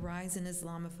training with the rise in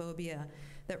Islamophobia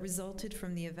that resulted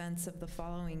from the events of the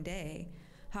following day.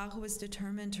 Haq was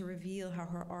determined to reveal how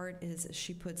her art is, as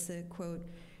she puts it, quote,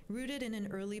 rooted in an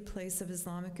early place of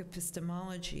Islamic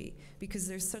epistemology, because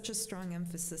there's such a strong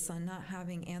emphasis on not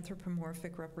having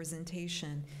anthropomorphic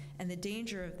representation, and the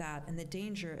danger of that, and the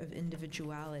danger of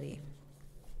individuality.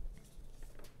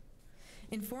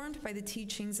 Informed by the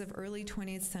teachings of early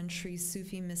 20th century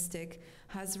Sufi mystic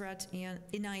Hazrat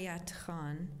Inayat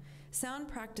Khan, sound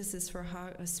practice is for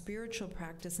Haq a spiritual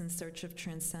practice in search of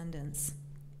transcendence.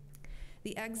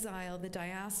 The exile, the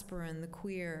diasporan, the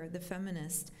queer, the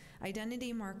feminist,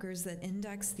 identity markers that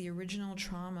index the original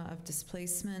trauma of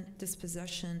displacement,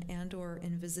 dispossession, and/or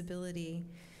invisibility.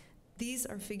 These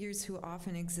are figures who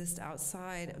often exist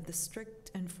outside of the strict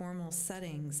and formal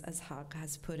settings, as Haq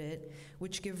has put it,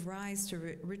 which give rise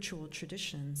to ritual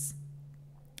traditions.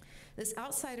 This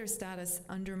outsider status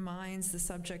undermines the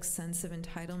subject's sense of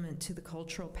entitlement to the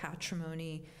cultural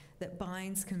patrimony that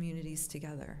binds communities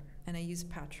together. And I use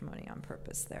patrimony on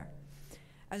purpose there.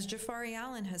 As Jafari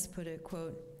Allen has put it,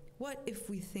 quote, what if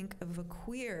we think of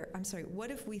queer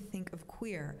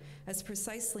as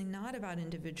precisely not about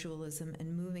individualism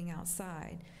and moving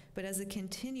outside, but as a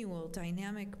continual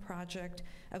dynamic project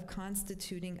of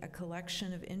constituting a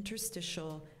collection of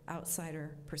interstitial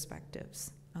outsider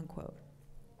perspectives, unquote.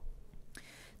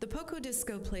 The Poco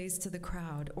Disco plays to the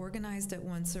crowd, organized at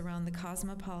once around the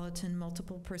cosmopolitan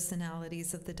multiple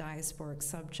personalities of the diasporic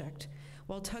subject,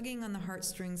 while tugging on the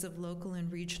heartstrings of local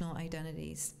and regional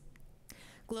identities.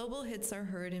 Global hits are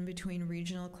heard in between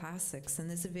regional classics,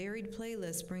 and this varied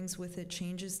playlist brings with it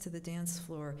changes to the dance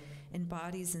floor in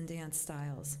bodies and dance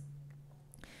styles.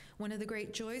 One of the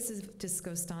great joys of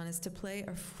Discostan is to play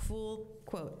a full,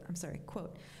 quote,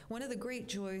 one of the great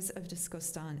joys of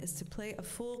Discostan is to play a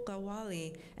full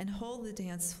qawwali and hold the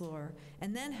dance floor,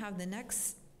 and then have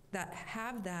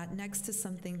that next to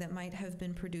something that might have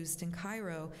been produced in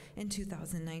Cairo in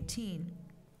 2019.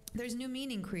 There's new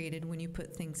meaning created when you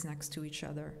put things next to each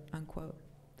other, unquote.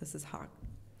 This is Haq.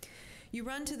 You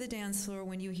run to the dance floor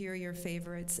when you hear your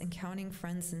favorites and counting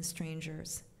friends and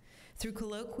strangers. Through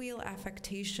colloquial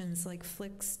affectations like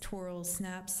flicks, twirls,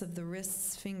 snaps of the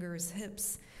wrists, fingers,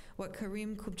 hips, what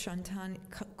Karim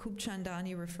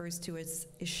Kubchandani refers to as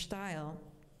ishtyle,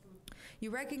 you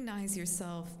recognize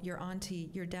yourself, your auntie,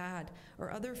 your dad,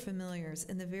 or other familiars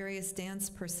in the various dance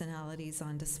personalities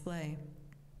on display.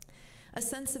 A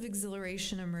sense of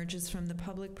exhilaration emerges from the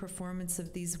public performance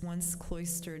of these once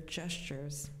cloistered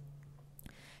gestures.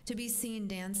 To be seen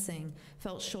dancing,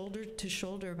 felt shoulder to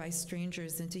shoulder by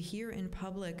strangers, and to hear in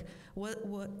public what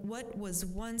was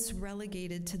once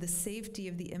relegated to the safety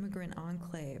of the immigrant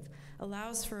enclave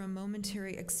allows for a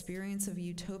momentary experience of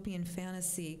utopian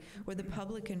fantasy where the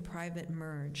public and private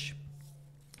merge.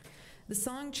 The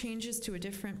song changes to a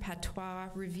different patois,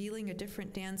 revealing a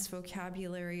different dance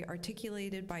vocabulary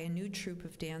articulated by a new troupe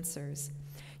of dancers.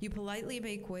 You politely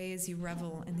make way as you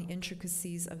revel in the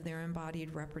intricacies of their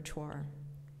embodied repertoire.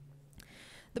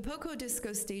 The Poco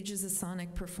Disco stages a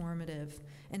sonic performative,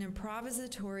 an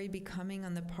improvisatory becoming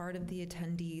on the part of the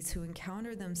attendees who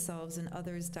encounter themselves and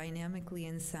others dynamically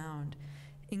in sound,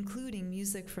 including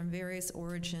music from various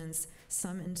origins,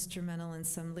 some instrumental and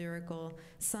some lyrical,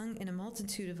 sung in a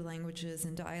multitude of languages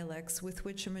and dialects with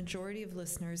which a majority of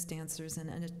listeners, dancers,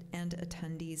 and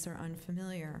attendees are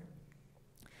unfamiliar.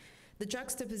 The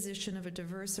juxtaposition of a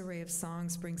diverse array of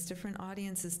songs brings different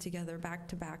audiences together back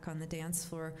to back on the dance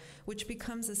floor, which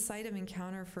becomes a site of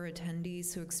encounter for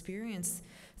attendees who experience,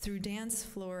 through dance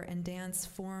floor and dance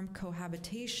form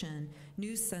cohabitation,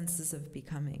 new senses of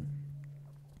becoming.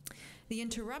 The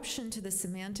interruption to the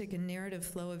semantic and narrative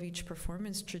flow of each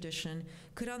performance tradition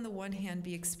could on the one hand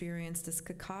be experienced as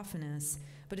cacophonous,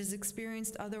 but is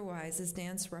experienced otherwise as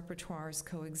dance repertoires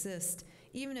coexist,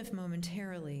 even if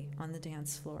momentarily, on the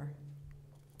dance floor.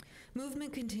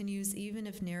 Movement continues even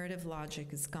if narrative logic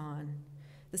is gone.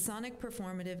 The sonic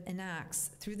performative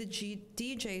enacts through the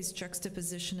DJ's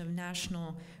juxtaposition of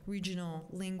national, regional,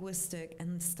 linguistic,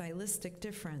 and stylistic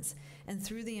difference, and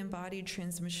through the embodied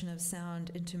transmission of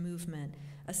sound into movement,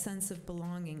 a sense of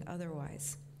belonging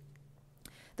otherwise.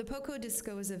 The Poco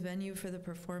Disco is a venue for the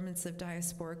performance of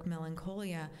diasporic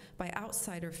melancholia by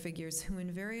outsider figures who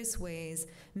in various ways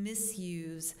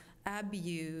misuse,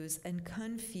 abuse, and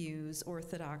confuse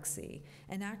orthodoxy,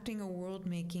 enacting a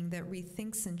world-making that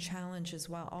rethinks and challenges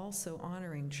while also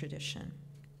honoring tradition.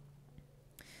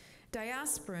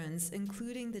 Diasporans,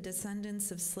 including the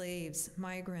descendants of slaves,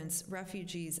 migrants,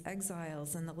 refugees,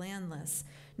 exiles, and the landless,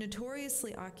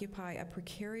 notoriously occupy a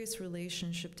precarious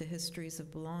relationship to histories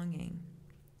of belonging.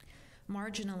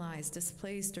 Marginalized,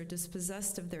 displaced, or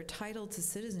dispossessed of their title to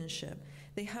citizenship,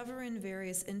 they hover in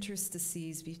various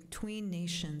interstices between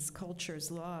nations,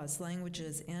 cultures, laws,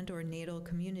 languages, and/or natal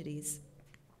communities.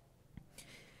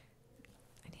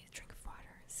 I need a drink of water,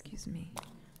 excuse me.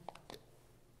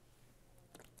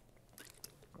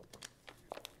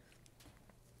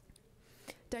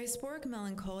 Diasporic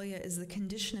melancholia is the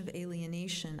condition of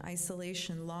alienation,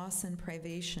 isolation, loss, and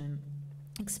privation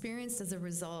experienced as a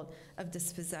result of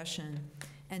dispossession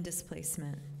and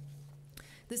displacement.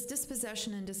 This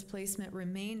dispossession and displacement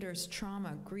remainders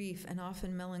trauma, grief, and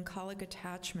often melancholic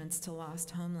attachments to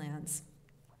lost homelands.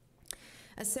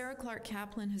 As Sarah Clark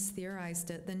Kaplan has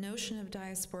theorized it, the notion of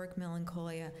diasporic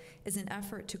melancholia is an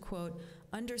effort to, quote,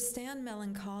 understand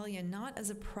melancholia not as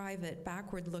a private,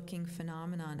 backward-looking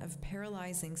phenomenon of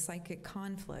paralyzing psychic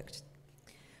conflict,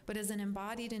 but as an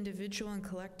embodied individual and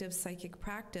collective psychic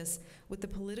practice with the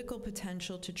political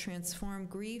potential to transform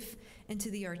grief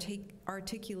into the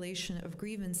articulation of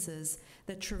grievances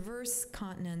that traverse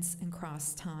continents and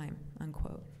cross time,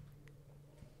 unquote.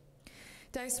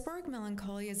 Diasporic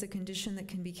melancholia is a condition that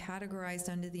can be categorized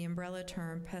under the umbrella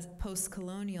term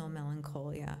postcolonial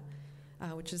melancholia,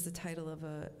 which is the title of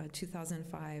a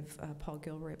 2005 Paul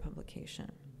Gilroy publication.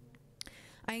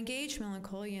 I engage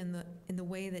melancholia in the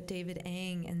way that David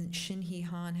Eng and Shin-Hee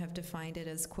Han have defined it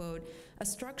as, quote, a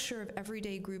structure of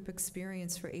everyday group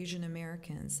experience for Asian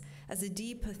Americans, as a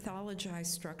depathologized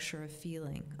structure of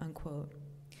feeling, unquote.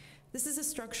 This is a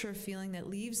structure of feeling that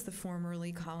leaves the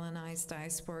formerly colonized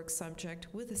diasporic subject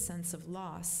with a sense of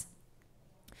loss.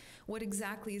 What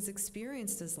exactly is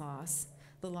experienced as loss?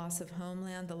 The loss of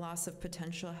homeland, the loss of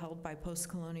potential held by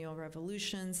post-colonial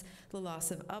revolutions, the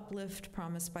loss of uplift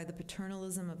promised by the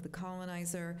paternalism of the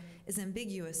colonizer is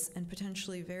ambiguous and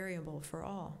potentially variable for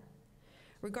all.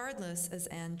 Regardless, as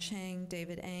Anne Chang,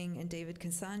 David Eng, and David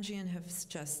Kansanjian have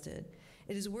suggested,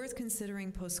 it is worth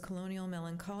considering post-colonial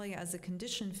melancholia as a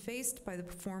condition faced by the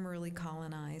formerly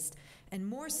colonized, and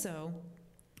more so,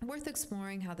 worth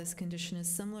exploring how this condition is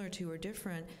similar to or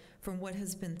different from what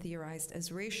has been theorized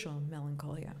as racial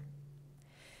melancholia.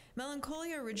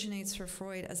 Melancholia originates for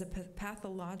Freud as a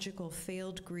pathological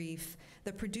failed grief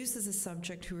that produces a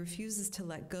subject who refuses to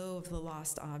let go of the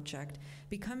lost object,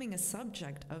 becoming a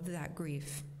subject of that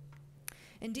grief.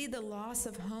 Indeed, the loss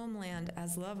of homeland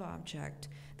as love object,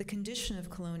 the condition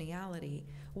of coloniality,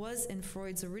 was in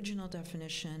Freud's original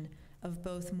definition of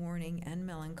both mourning and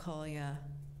melancholia,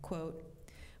 quote,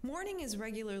 mourning is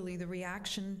regularly the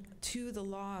reaction to the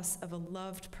loss of a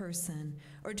loved person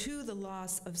or to the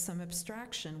loss of some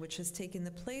abstraction which has taken the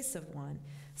place of one,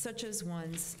 such as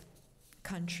one's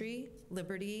country,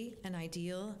 liberty, an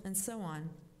ideal, and so on.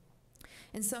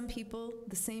 In some people,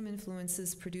 the same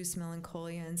influences produce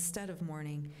melancholia instead of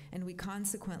mourning, and we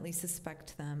consequently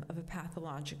suspect them of a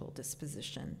pathological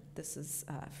disposition. This is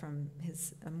from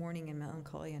his Mourning and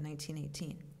Melancholia,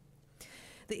 1918.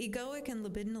 The egoic and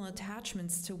libidinal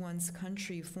attachments to one's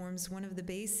country forms one of the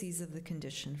bases of the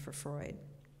condition for Freud.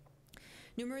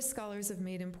 Numerous scholars have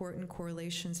made important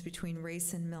correlations between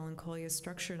race and melancholia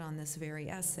structured on this very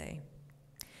essay.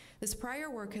 This prior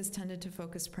work has tended to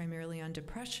focus primarily on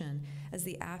depression as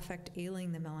the affect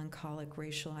ailing the melancholic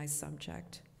racialized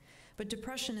subject. But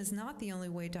depression is not the only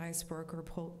way diasporic or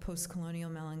post-colonial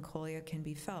melancholia can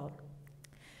be felt.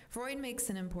 Freud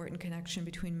makes an important connection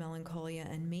between melancholia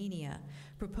and mania,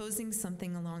 proposing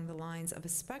something along the lines of a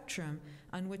spectrum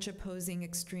on which opposing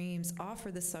extremes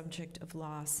offer the subject of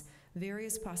loss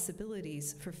various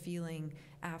possibilities for feeling,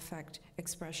 affect,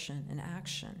 expression, and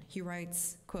action. He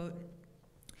writes, quote,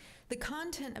 the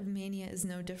content of mania is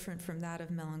no different from that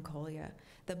of melancholia,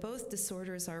 that both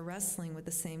disorders are wrestling with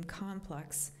the same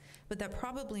complex, but that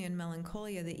probably in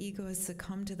melancholia the ego has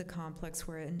succumbed to the complex,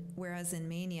 whereas in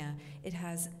mania it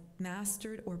has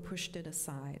mastered or pushed it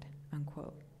aside,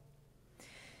 unquote.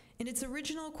 In its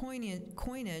original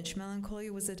coinage,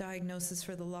 melancholia was a diagnosis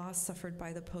for the loss suffered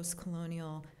by the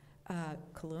post-colonial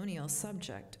colonial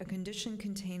subject, a condition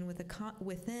contained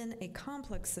within a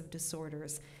complex of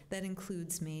disorders that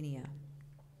includes mania.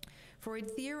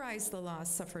 Freud theorized the loss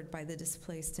suffered by the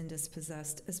displaced and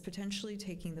dispossessed as potentially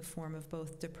taking the form of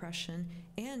both depression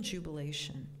and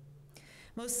jubilation.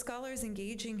 Most scholars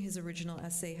engaging his original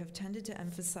essay have tended to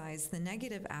emphasize the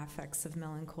negative affects of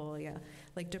melancholia,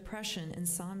 like depression,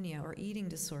 insomnia, or eating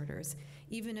disorders,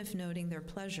 even if noting their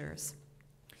pleasures,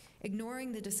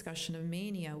 ignoring the discussion of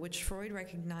mania, which Freud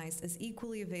recognized as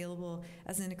equally available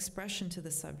as an expression to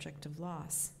the subject of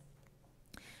loss.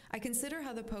 I consider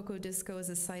how the Poco Disco is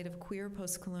a site of queer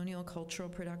postcolonial cultural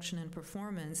production and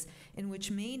performance in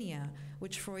which mania,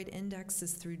 which Freud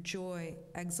indexes through joy,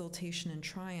 exultation, and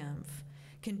triumph,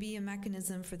 can be a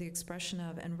mechanism for the expression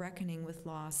of and reckoning with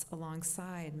loss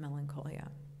alongside melancholia.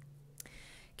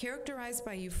 Characterized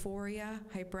by euphoria,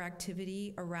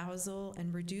 hyperactivity, arousal,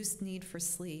 and reduced need for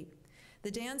sleep,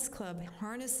 the dance club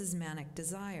harnesses manic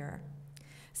desire.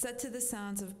 Set to the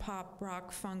sounds of pop,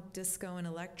 rock, funk, disco, and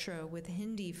electro with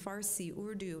Hindi, Farsi,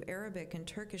 Urdu, Arabic, and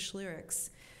Turkish lyrics,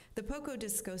 the Poco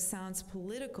Disco sounds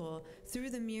political through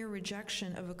the mere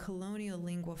rejection of a colonial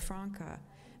lingua franca,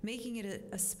 making it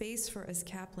a space for, as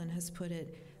Kaplan has put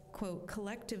it, quote,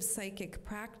 collective psychic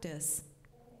practice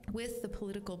with the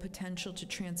political potential to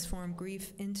transform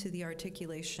grief into the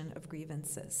articulation of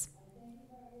grievances.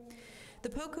 The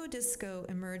Poco Disco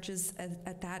emerges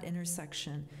at that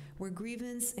intersection where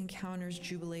grievance encounters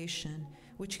jubilation,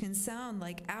 which can sound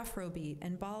like Afrobeat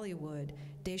and Bollywood,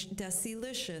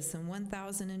 Decilicious and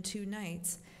 1002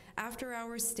 Nights,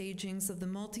 after-hour stagings of the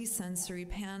multi-sensory,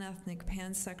 pan-ethnic,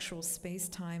 pansexual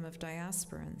space-time of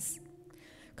diasporans.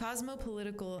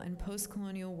 Cosmopolitical and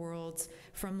post-colonial worlds,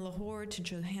 from Lahore to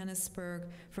Johannesburg,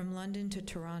 from London to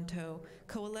Toronto,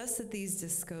 coalesce at these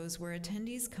discos where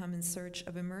attendees come in search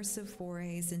of immersive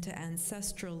forays into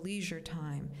ancestral leisure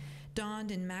time, donned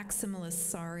in maximalist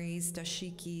saris,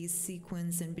 dashikis,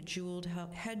 sequins, and bejeweled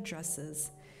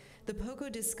headdresses. The Poco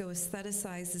Disco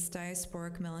aestheticizes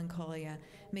diasporic melancholia,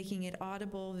 making it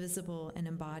audible, visible, and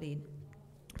embodied.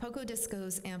 Poco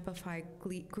discos amplify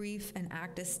grief and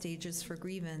act as stages for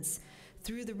grievance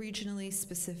through the regionally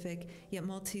specific yet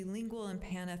multilingual and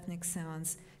pan-ethnic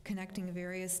sounds connecting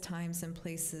various times and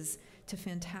places to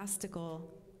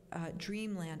fantastical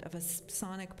dreamland of a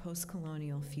sonic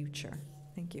post-colonial future.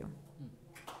 Thank you.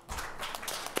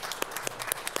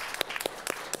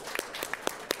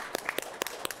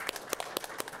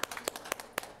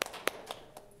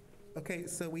 Okay,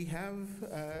 so we have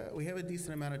a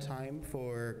decent amount of time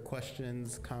for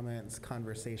questions, comments,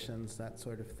 conversations, that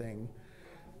sort of thing.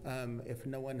 If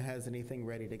no one has anything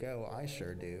ready to go, I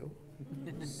sure do.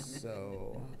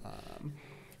 So,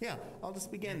 yeah, I'll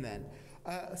just begin then.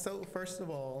 So first of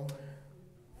all,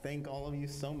 thank all of you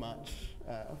so much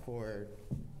for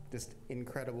just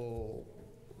incredible,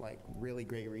 like really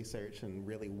great research and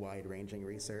really wide-ranging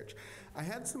research. I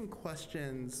had some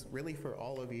questions really for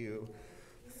all of you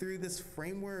through this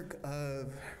framework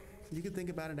of, you could think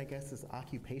about it, I guess, as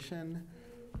occupation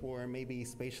or maybe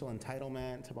spatial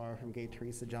entitlement, to borrow from Gay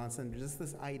Teresa Johnson, just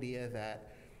this idea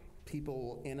that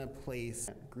people in a place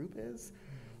group is.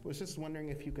 I was just wondering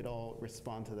if you could all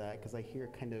respond to that, because I hear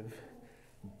kind of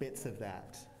bits of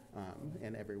that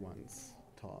in everyone's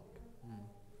talk.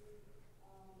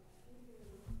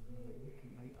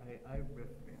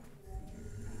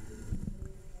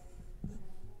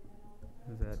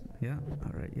 Is that, yeah,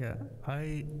 all right, yeah.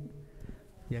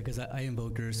 Because I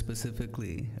invoked her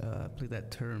specifically, play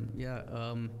that term. Yeah,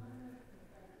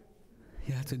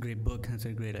 it's a great book. That's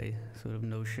a great sort of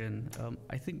notion.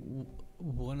 I think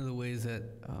one of the ways that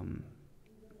I'm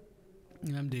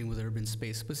dealing with urban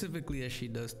space, specifically as she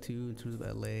does too, in terms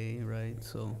of LA, right?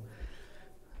 So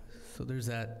there's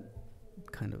that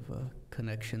kind of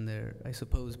connection there, I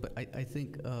suppose. But I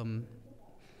think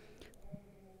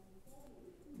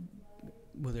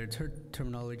whether it's her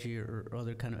terminology or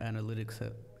other kind of analytics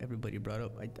that everybody brought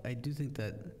up, I do think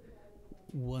that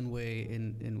one way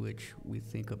in which we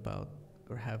think about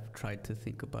or have tried to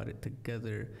think about it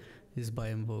together is by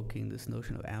invoking this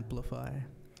notion of amplify,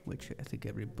 which I think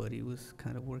everybody was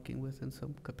kind of working with in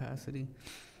some capacity,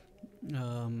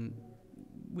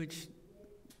 which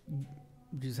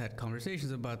just had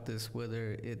conversations about this,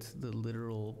 whether it's the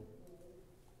literal,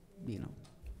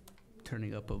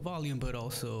 turning up a volume, but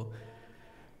also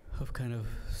of kind of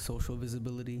social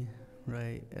visibility,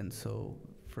 right? And so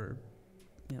for,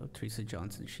 Teresa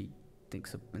Johnson, she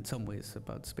thinks of, in some ways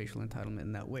about spatial entitlement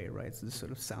in that way, right? So this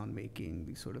sort of sound making,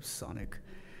 these sort of sonic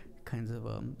kinds of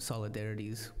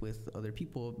solidarities with other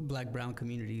people, Black, brown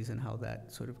communities, and how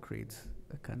that sort of creates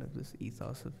a kind of this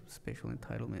ethos of spatial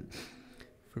entitlement.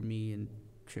 For me in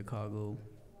Chicago,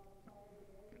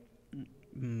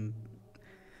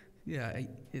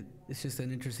 it's just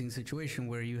an interesting situation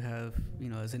where you have,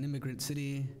 as an immigrant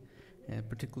city, and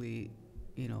particularly,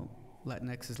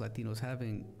 Latinx, Latinos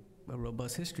having a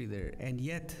robust history there, and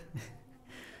yet,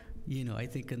 I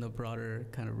think in the broader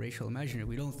kind of racial imaginary,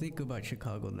 we don't think about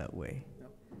Chicago that way.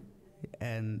 Nope.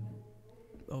 And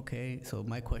okay, so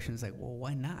my question is like, well,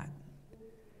 why not?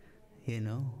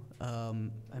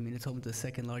 It's home to the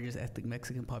second largest ethnic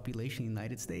Mexican population in the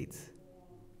United States.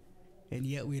 and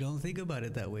yet we don't think about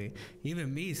it that way.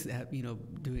 Even me,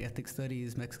 doing ethnic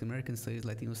studies, Mexican American studies,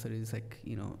 Latino studies,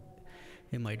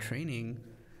 in my training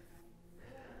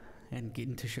and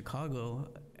getting to Chicago,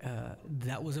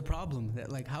 that was a problem.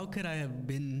 That how could I have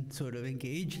been sort of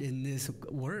engaged in this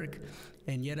work,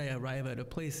 and yet I arrive at a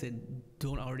place and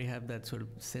don't already have that sort of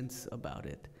sense about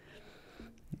it.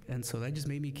 And so that just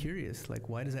made me curious,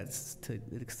 why does that, to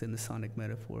extend the sonic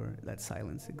metaphor, that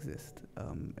silence exist?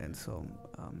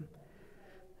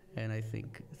 And I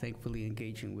think, thankfully,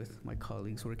 engaging with my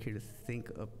colleagues work here to think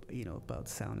about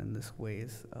sound in this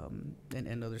ways,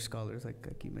 and other scholars, like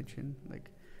you mentioned,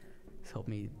 it's helped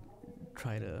me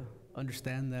try to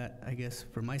understand that, I guess,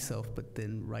 for myself, but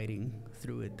then writing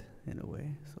through it in a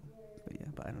way. So,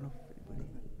 but I don't know if anybody.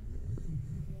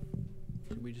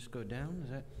 Should we just go down?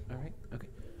 Is that all right? Okay.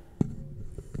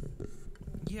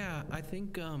 Yeah, I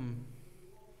think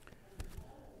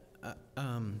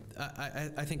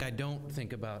I think I don't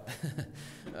think about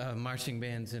marching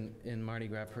bands in Mardi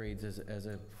Gras parades as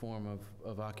a form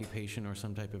of occupation or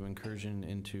some type of incursion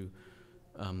into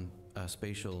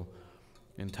spatial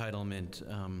entitlement.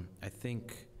 I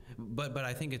think, but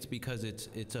I think it's because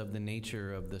it's of the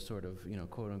nature of the sort of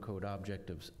quote unquote object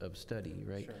of study,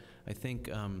 right? Sure. I think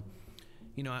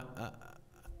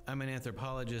I'm an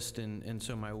anthropologist, and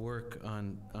so my work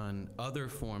on other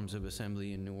forms of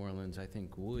assembly in New Orleans, I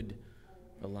think, would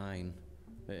align.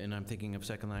 And I'm thinking of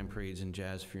second line parades and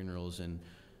jazz funerals, and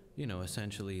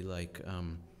essentially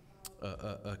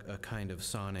a kind of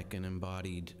sonic and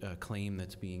embodied claim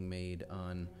that's being made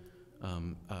on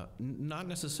not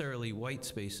necessarily white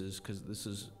spaces, because this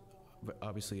is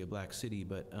obviously a black city,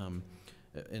 but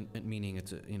meaning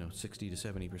it's a 60 to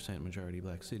 70% majority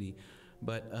black city,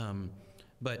 but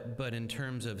in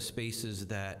terms of spaces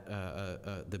that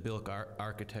the built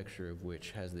architecture of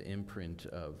which has the imprint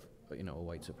of a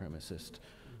white supremacist,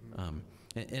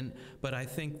 but I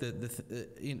think that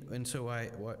and so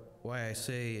why I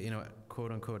say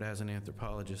quote unquote as an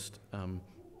anthropologist,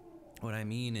 what I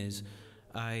mean is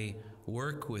I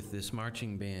work with this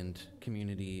marching band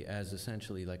community as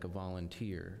essentially like a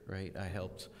volunteer, right? I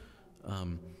helped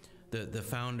the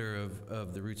founder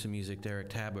of the Roots of Music, Derek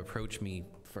Tabb, approached me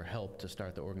for help to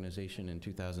start the organization in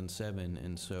 2007,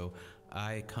 and so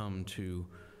I come to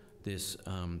this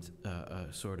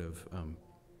sort of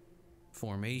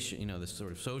formation, this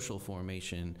sort of social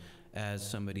formation, as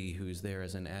somebody who's there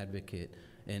as an advocate,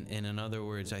 and in other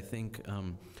words, I think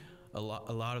a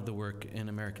lot of the work in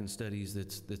American studies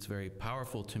that's very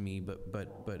powerful to me,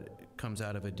 but comes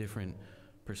out of a different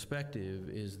perspective,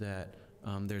 is that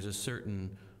there's a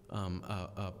certain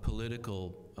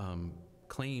political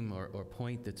claim or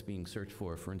point that's being searched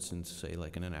for instance, say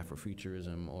like in an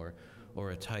Afrofuturism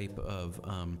or a type of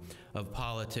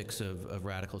politics of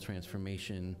radical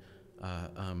transformation,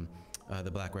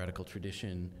 the black radical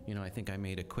tradition. I think I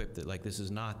made a quip that this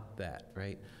is not that,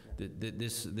 right?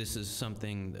 This is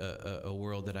something, a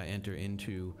world that I enter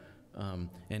into, and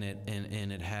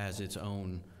it has its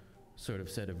own sort of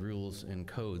set of rules and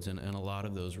codes, and a lot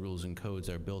of those rules and codes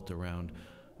are built around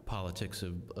politics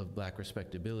of black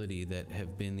respectability that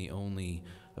have been the only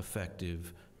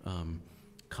effective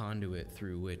conduit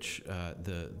through which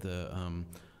the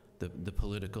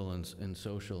political and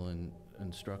social and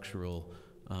structural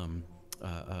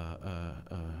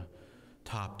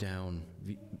top-down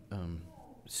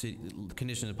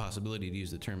conditions of possibility, to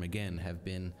use the term again, have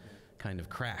been kind of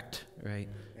cracked, right?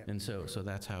 Yep. And so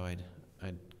that's how I'd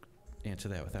answer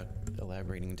that without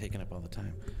elaborating and taking up all the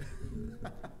time.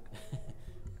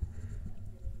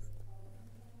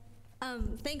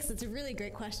 Thanks. It's a really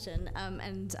great question,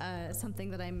 and something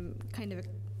that I'm kind of.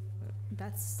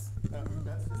 That's just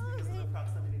because of the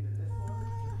proximity to this one.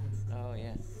 Oh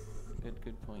yeah,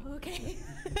 good point. Okay,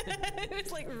 it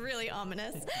was really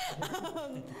ominous.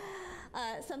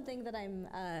 Something that I'm,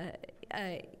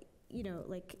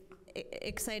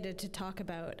 excited to talk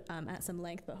about at some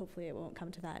length, but hopefully it won't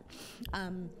come to that.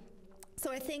 So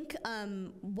I think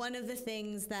one of the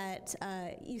things that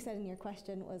you said in your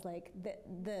question was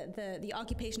the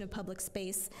occupation of public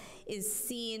space is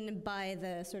seen by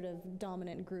the sort of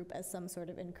dominant group as some sort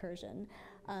of incursion.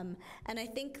 And I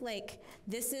think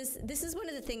this is one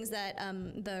of the things that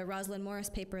the Rosalind Morris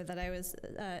paper that I was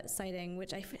citing,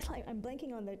 which I feel like I'm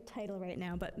blanking on the title right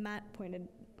now, but Matt pointed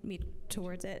me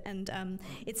towards it, and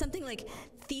it's something like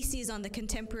Theses on the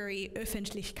Contemporary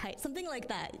Öffentlichkeit, something like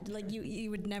that.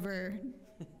 You would never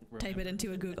type it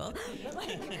into a Google,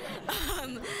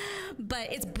 but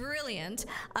it's brilliant.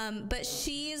 But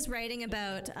she's writing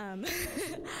about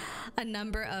a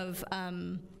number of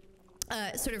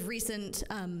sort of recent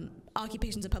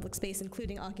occupations of public space,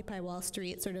 including Occupy Wall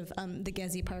Street, sort of the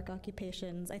Gezi Park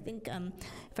occupations. I think,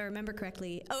 if I remember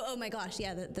correctly, oh my gosh,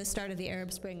 yeah, the start of the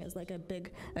Arab Spring is like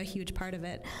a huge part of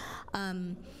it.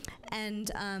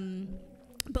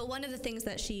 But one of the things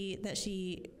that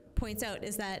she points out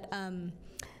is that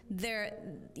there,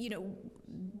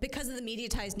 because of the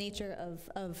mediatized nature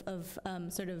of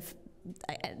sort of,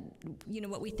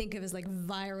 what we think of as like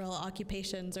viral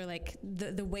occupations, or like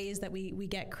the ways that we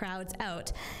get crowds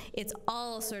out, it's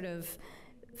all sort of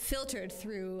filtered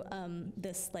through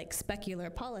this like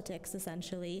specular politics,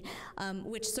 essentially,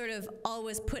 which sort of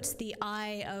always puts the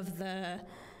eye of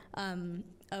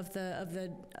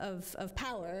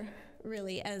power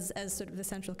really as sort of the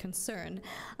central concern.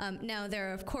 Now there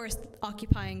are of course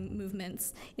occupying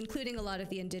movements, including a lot of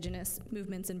the indigenous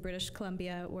movements in British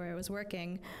Columbia where I was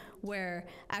working, where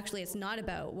actually it's not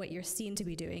about what you're seen to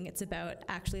be doing, it's about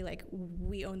actually like,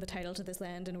 we own the title to this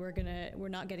land and we're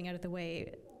not getting out of the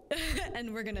way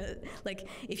and we're gonna, like,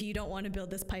 if you don't want to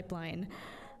build this pipeline,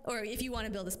 or if you want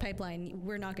to build this pipeline,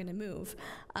 we're not gonna move,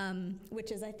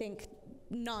 which is, I think,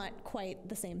 not quite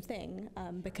the same thing,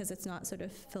 because it's not sort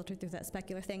of filtered through that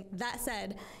specular thing. That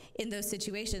said, in those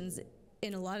situations,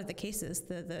 in a lot of the cases,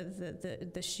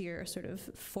 the sheer sort of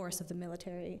force of the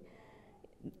military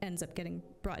ends up getting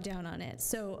brought down on it.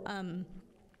 So,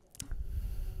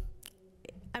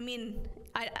 I mean,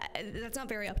 that's not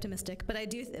very optimistic, but I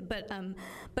do. But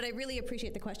I really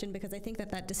appreciate the question, because I think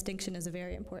that distinction is a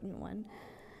very important one.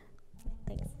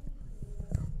 Thanks.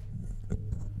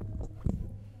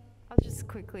 I'll just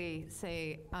quickly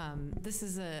say this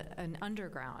is an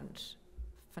underground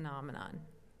phenomenon.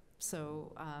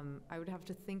 So I would have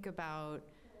to think about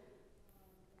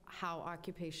how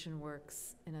occupation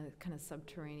works in a kind of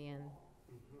subterranean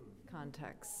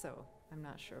context. So I'm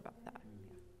not sure about that.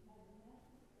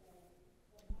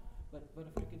 But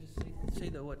if I could just say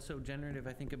that what's so generative,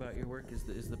 I think, about your work is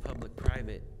the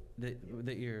public-private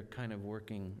that you're kind of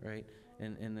working, right?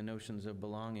 And the notions of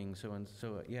belonging.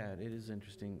 So yeah, it is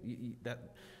interesting.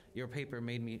 That your paper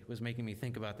was making me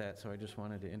think about that. So I just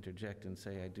wanted to interject and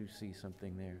say I do see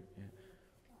something there. Yeah.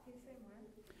 Can you say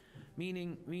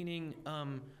more? Meaning,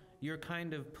 you're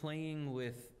kind of playing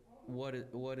with what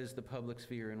is the public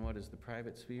sphere and what is the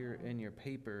private sphere in your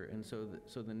paper, and so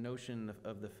the notion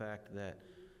of the fact that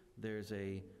there's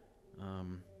an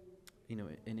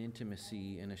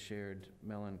intimacy and a shared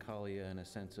melancholia and a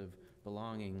sense of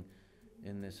belonging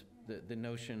in this, the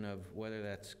notion of whether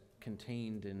that's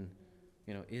contained in,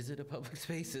 is it a public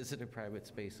space, is it a private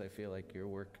space? I feel like your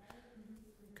work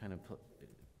kind of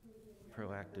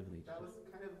proactively. That was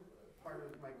kind of part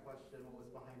of my question. What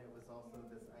was behind it was also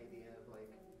this idea of like,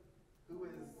 who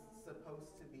is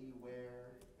supposed to be where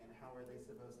and how are they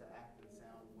supposed to act and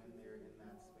sound when they're in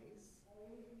that space?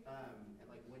 And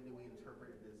like, when do we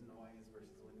interpret it as noise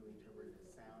versus when do we interpret it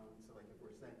as sound? So like, if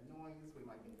we're saying noise, we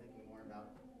might be thinking more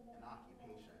about an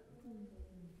occupation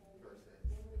versus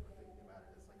if we're thinking about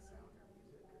it as like sound or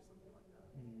music or something like that.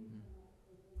 Mm-hmm.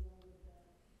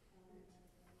 Great.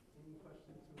 Any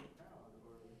questions from the crowd,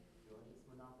 or do I just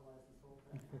monopolize this whole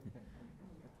thing?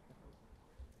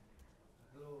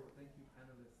 Hello, thank you,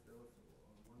 panelists. That was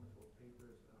wonderful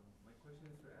papers. My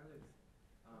question is for Alex.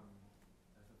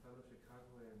 As a fellow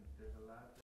Chicagoan, there's a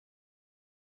lot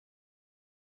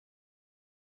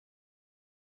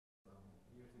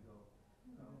years ago.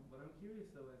 What I'm curious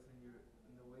though is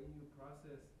in the way you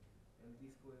process el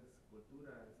disco es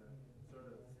cultura as a sort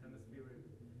of hemispheric,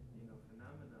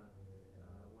 phenomena,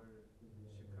 where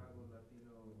Chicago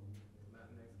Latino,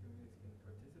 Latinx communities can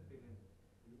participate in.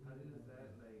 How does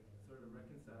that like sort of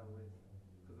reconcile with?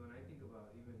 Because when I think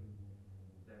about even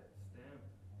that stamp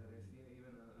that I see,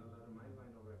 even a lot of my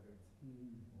vinyl records,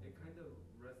 it kind of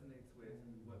resonates with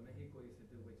what Mexico used to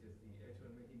do, which is the Hecho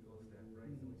en Mexico stamp,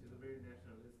 right? So, which is a very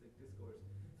nationalistic discourse.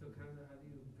 So kind of how do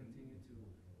you continue to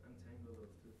untangle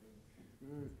those two things?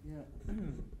 Yeah.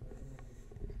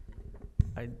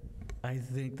 I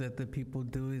think that the people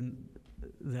doing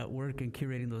that work and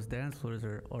curating those dance floors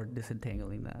are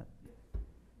disentangling that.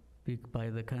 By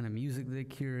the kind of music they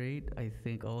curate, I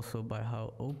think also by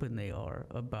how open they are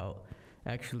about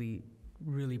actually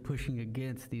really pushing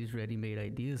against these ready-made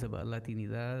ideas about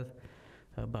Latinidad,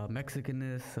 about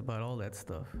Mexicanness, about all that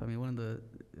stuff. I mean, one of the,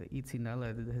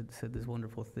 Itzinala had said this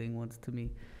wonderful thing once to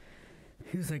me.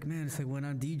 He was like, man, it's like when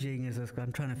I'm DJing, it's like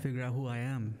I'm trying to figure out who I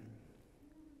am,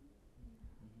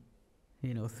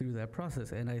 through that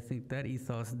process. And I think that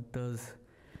ethos does,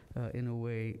 in a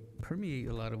way, permeate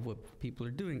a lot of what people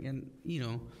are doing. And,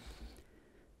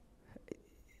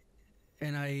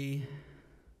 and I,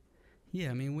 Yeah,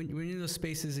 I mean, when you're in those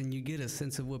spaces and you get a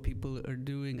sense of what people are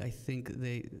doing, I think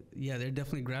they're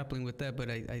definitely grappling with that, but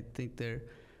I think they're,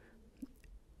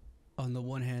 on the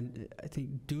one hand, I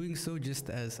think doing so just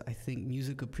as, I think,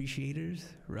 music appreciators,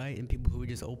 right? And people who are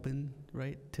just open,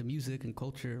 right, to music and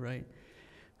culture, right?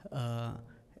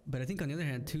 But I think on the other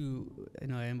hand, too,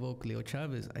 I invoke Leo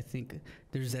Chavez, I think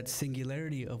there's that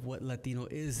singularity of what Latino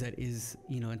is that is,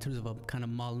 in terms of a kind of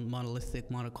monolithic,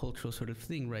 monocultural sort of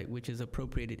thing, right, which is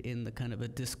appropriated in the kind of a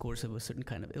discourse of a certain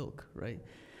kind of ilk, right,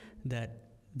 that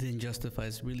then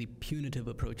justifies really punitive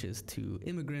approaches to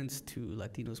immigrants, to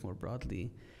Latinos more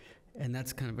broadly. And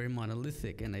that's kind of very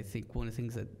monolithic. And I think one of the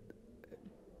things that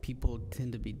people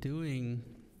tend to be doing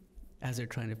as they're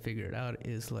trying to figure it out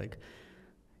is like,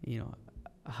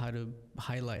 how to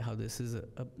highlight how this is a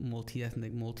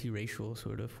multi-ethnic, multiracial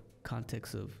sort of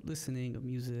context of listening, of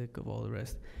music, of all the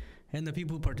rest. And the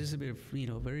people who participate,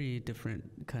 very different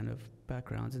kind of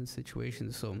backgrounds and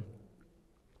situations. So,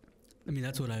 I mean,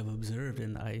 that's what I've observed,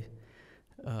 and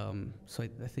so I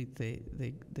think they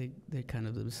kind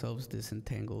of themselves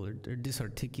disentangle or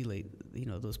disarticulate,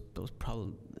 those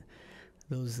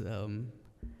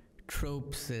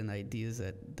tropes and ideas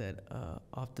that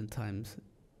oftentimes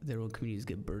their own communities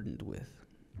get burdened with,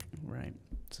 right?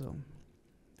 So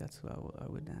that's how I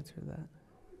would answer that.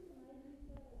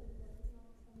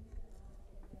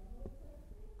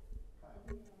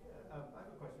 I have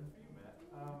a question for you, Matt.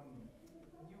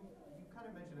 You kind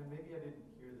of mentioned, and maybe I didn't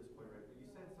hear this point right, but you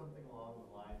said something along the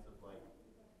lines of like,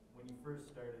 when you first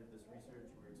started this research,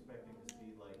 you were expecting to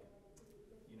see like,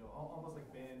 almost like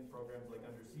band programs like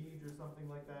Under Siege or something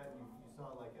like that. And you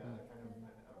saw like a kind of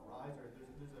a rise, or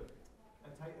there's a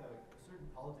certain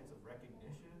politics of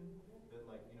recognition that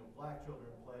like, black children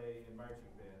play in marching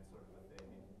bands sort of a thing,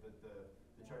 that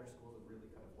the charter schools have really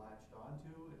kind of latched onto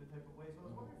in a type of way. So I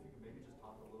was wondering if you could maybe just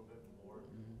talk a little bit more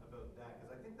about that,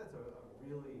 because I think that's a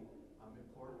really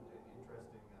important and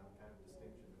interesting kind of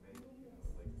distinction to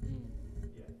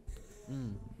make,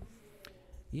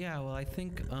 Yeah, well, I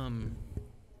think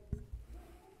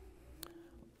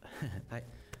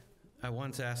I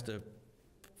once asked a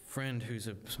friend who's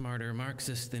a smarter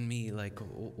Marxist than me, like,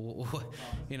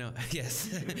 yes,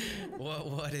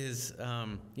 what is,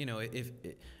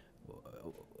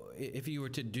 if you were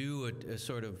to do a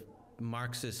sort of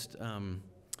Marxist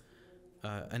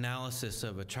analysis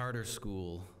of a charter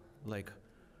school, like,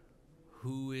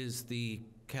 who is the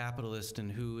capitalist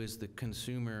and who is the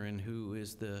consumer and who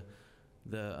is the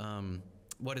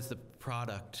what is the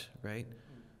product, right?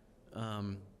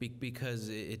 Because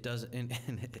it doesn't, and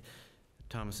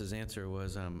Thomas's answer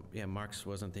was, Marx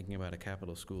wasn't thinking about a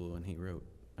capital school when he wrote,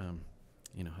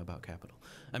 about capital.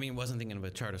 I mean, wasn't thinking of a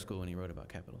charter school when he wrote about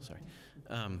capital, sorry.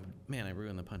 Man, I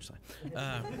ruined the punchline.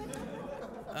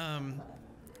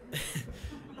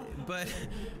 But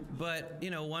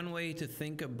one way to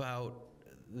think about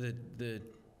the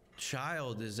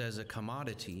child is as a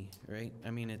commodity, right?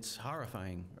 I mean, it's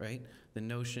horrifying, right? The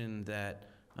notion that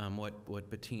what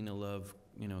Bettina Love,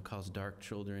 calls dark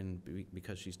children,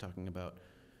 because she's talking about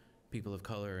people of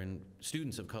color and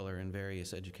students of color in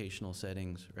various educational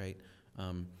settings, right?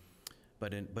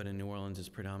 But in New Orleans, it's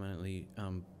predominantly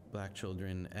black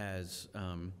children as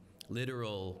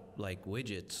literal like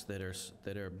widgets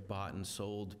that are bought and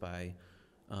sold by.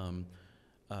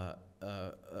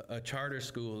 A charter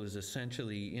school is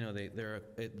essentially,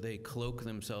 they cloak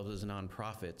themselves as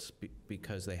nonprofits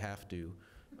because they have to.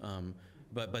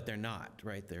 But they're not,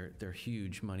 right? They're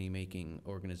huge money-making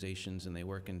organizations, and they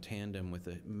work in tandem with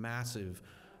a massive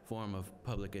form of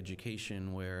public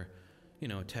education where,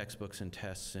 textbooks and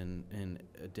tests and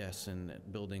desks and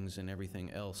buildings and everything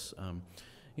else,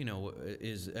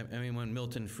 when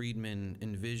Milton Friedman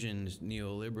envisioned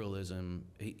neoliberalism,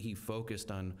 he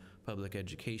focused on public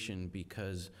education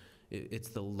because it's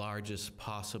the largest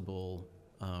possible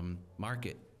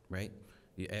market, right?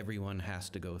 Everyone has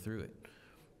to go through it.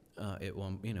 It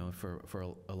won't,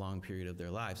 for a long period of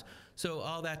their lives. So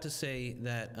all that to say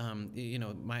that,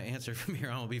 my answer from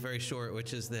here on will be very short,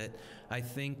 which is that I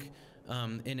think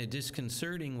in a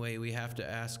disconcerting way, we have to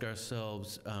ask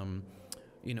ourselves,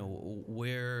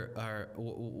 where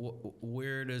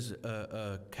does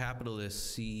a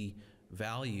capitalist see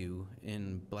value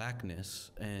in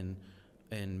blackness and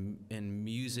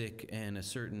music and a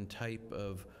certain type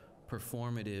of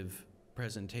performative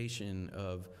presentation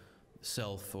of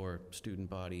self or student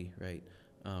body, right?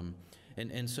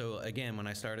 And so again, when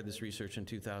I started this research in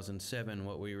 2007,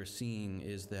 what we were seeing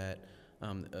is that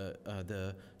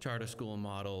The charter school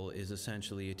model is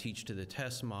essentially a teach to the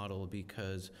test model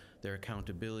because their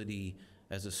accountability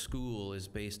as a school is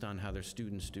based on how their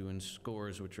students do in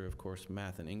scores, which are of course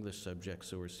math and English subjects.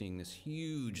 So we're seeing this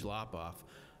huge lop off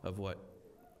of what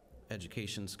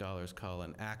education scholars call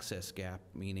an access gap,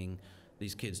 meaning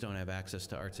these kids don't have access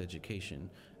to arts education.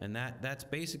 And that's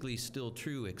basically still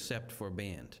true except for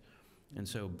band. And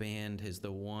so band is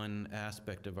the one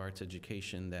aspect of arts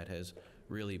education that has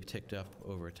really ticked up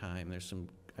over time. I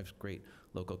have great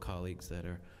local colleagues that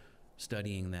are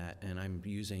studying that, and I'm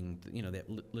using that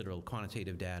literal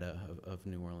quantitative data of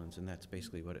New Orleans, and that's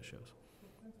basically what it shows.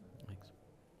 Thanks.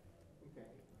 Okay.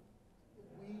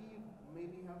 We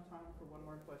maybe have time for one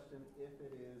more question if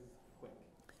it is quick.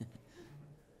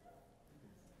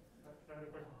 I had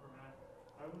a question for Matt.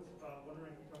 I was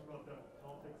wondering, you talked about the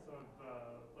politics of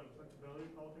like flexibility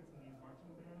politics in these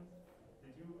marching bands.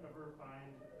 Did you ever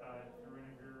find through any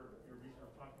of your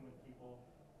research talking with people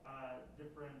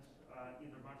different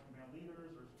either marching band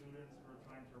leaders or students who were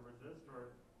trying to resist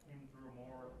or came through a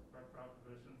more proud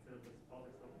position to this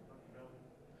politics of flexibility?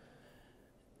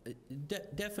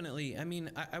 Definitely. I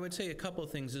mean, I would say a couple of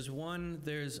things. Is one,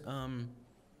 there is a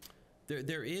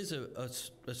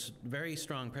very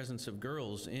strong presence of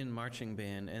girls in marching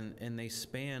band, and they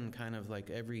span kind of like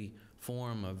every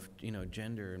form of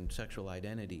gender and sexual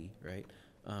identity, right?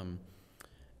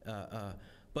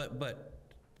 But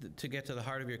to get to the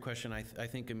heart of your question, I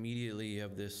think immediately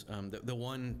of this. The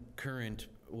one current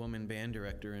woman band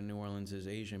director in New Orleans is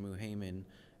Asia Muhammad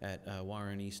at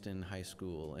Warren Easton High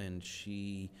School, and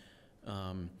she,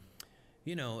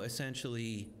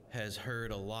 essentially has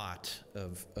heard a lot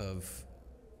of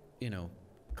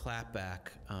clapback.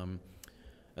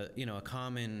 A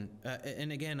common,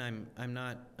 and again, I'm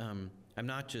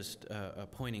not just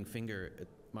pointing finger at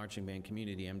marching band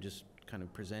community. I'm just kind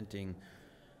of presenting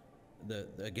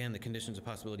the conditions of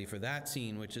possibility for that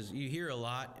scene, which is you hear a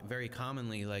lot very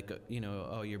commonly, like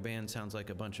oh, your band sounds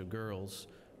like a bunch of girls,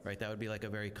 right? That would be like a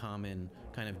very common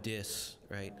kind of diss,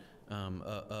 right,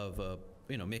 of a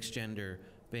mixed gender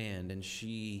band, and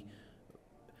she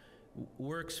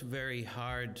works very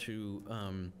hard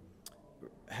to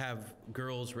have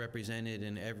girls represented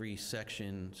in every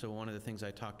section. So one of the things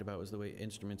I talked about was the way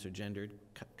instruments are gendered.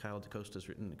 Kyle DaCosta's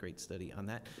written a great study on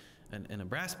that, and a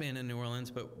brass band in New Orleans,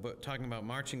 but talking about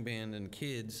marching band and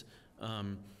kids,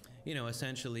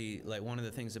 essentially, like one of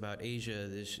the things about Asia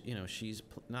is, she's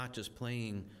not just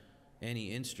playing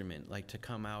any instrument. Like to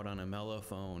come out on a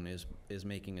mellophone is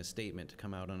making a statement. To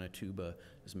come out on a tuba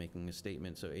is making a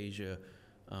statement. So Asia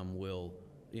will,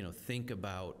 think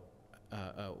about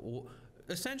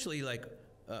essentially like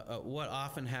what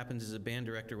often happens is a band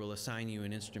director will assign you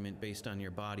an instrument based on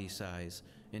your body size,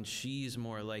 and she's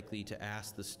more likely to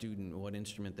ask the student what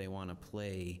instrument they want to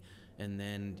play, and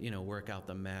then work out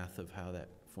the math of how that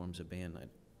forms a band.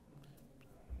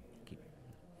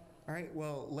 All right,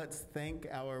 well, let's thank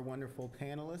our wonderful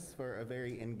panelists for a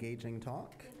very engaging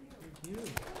talk. Thank you.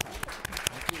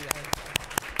 Thank you, guys.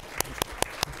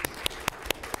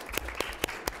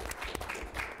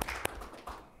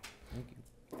 Thank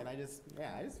you. And I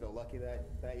just feel lucky that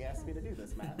you asked me to do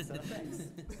this, Matt, so thanks.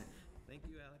 Thank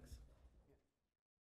you, Alex.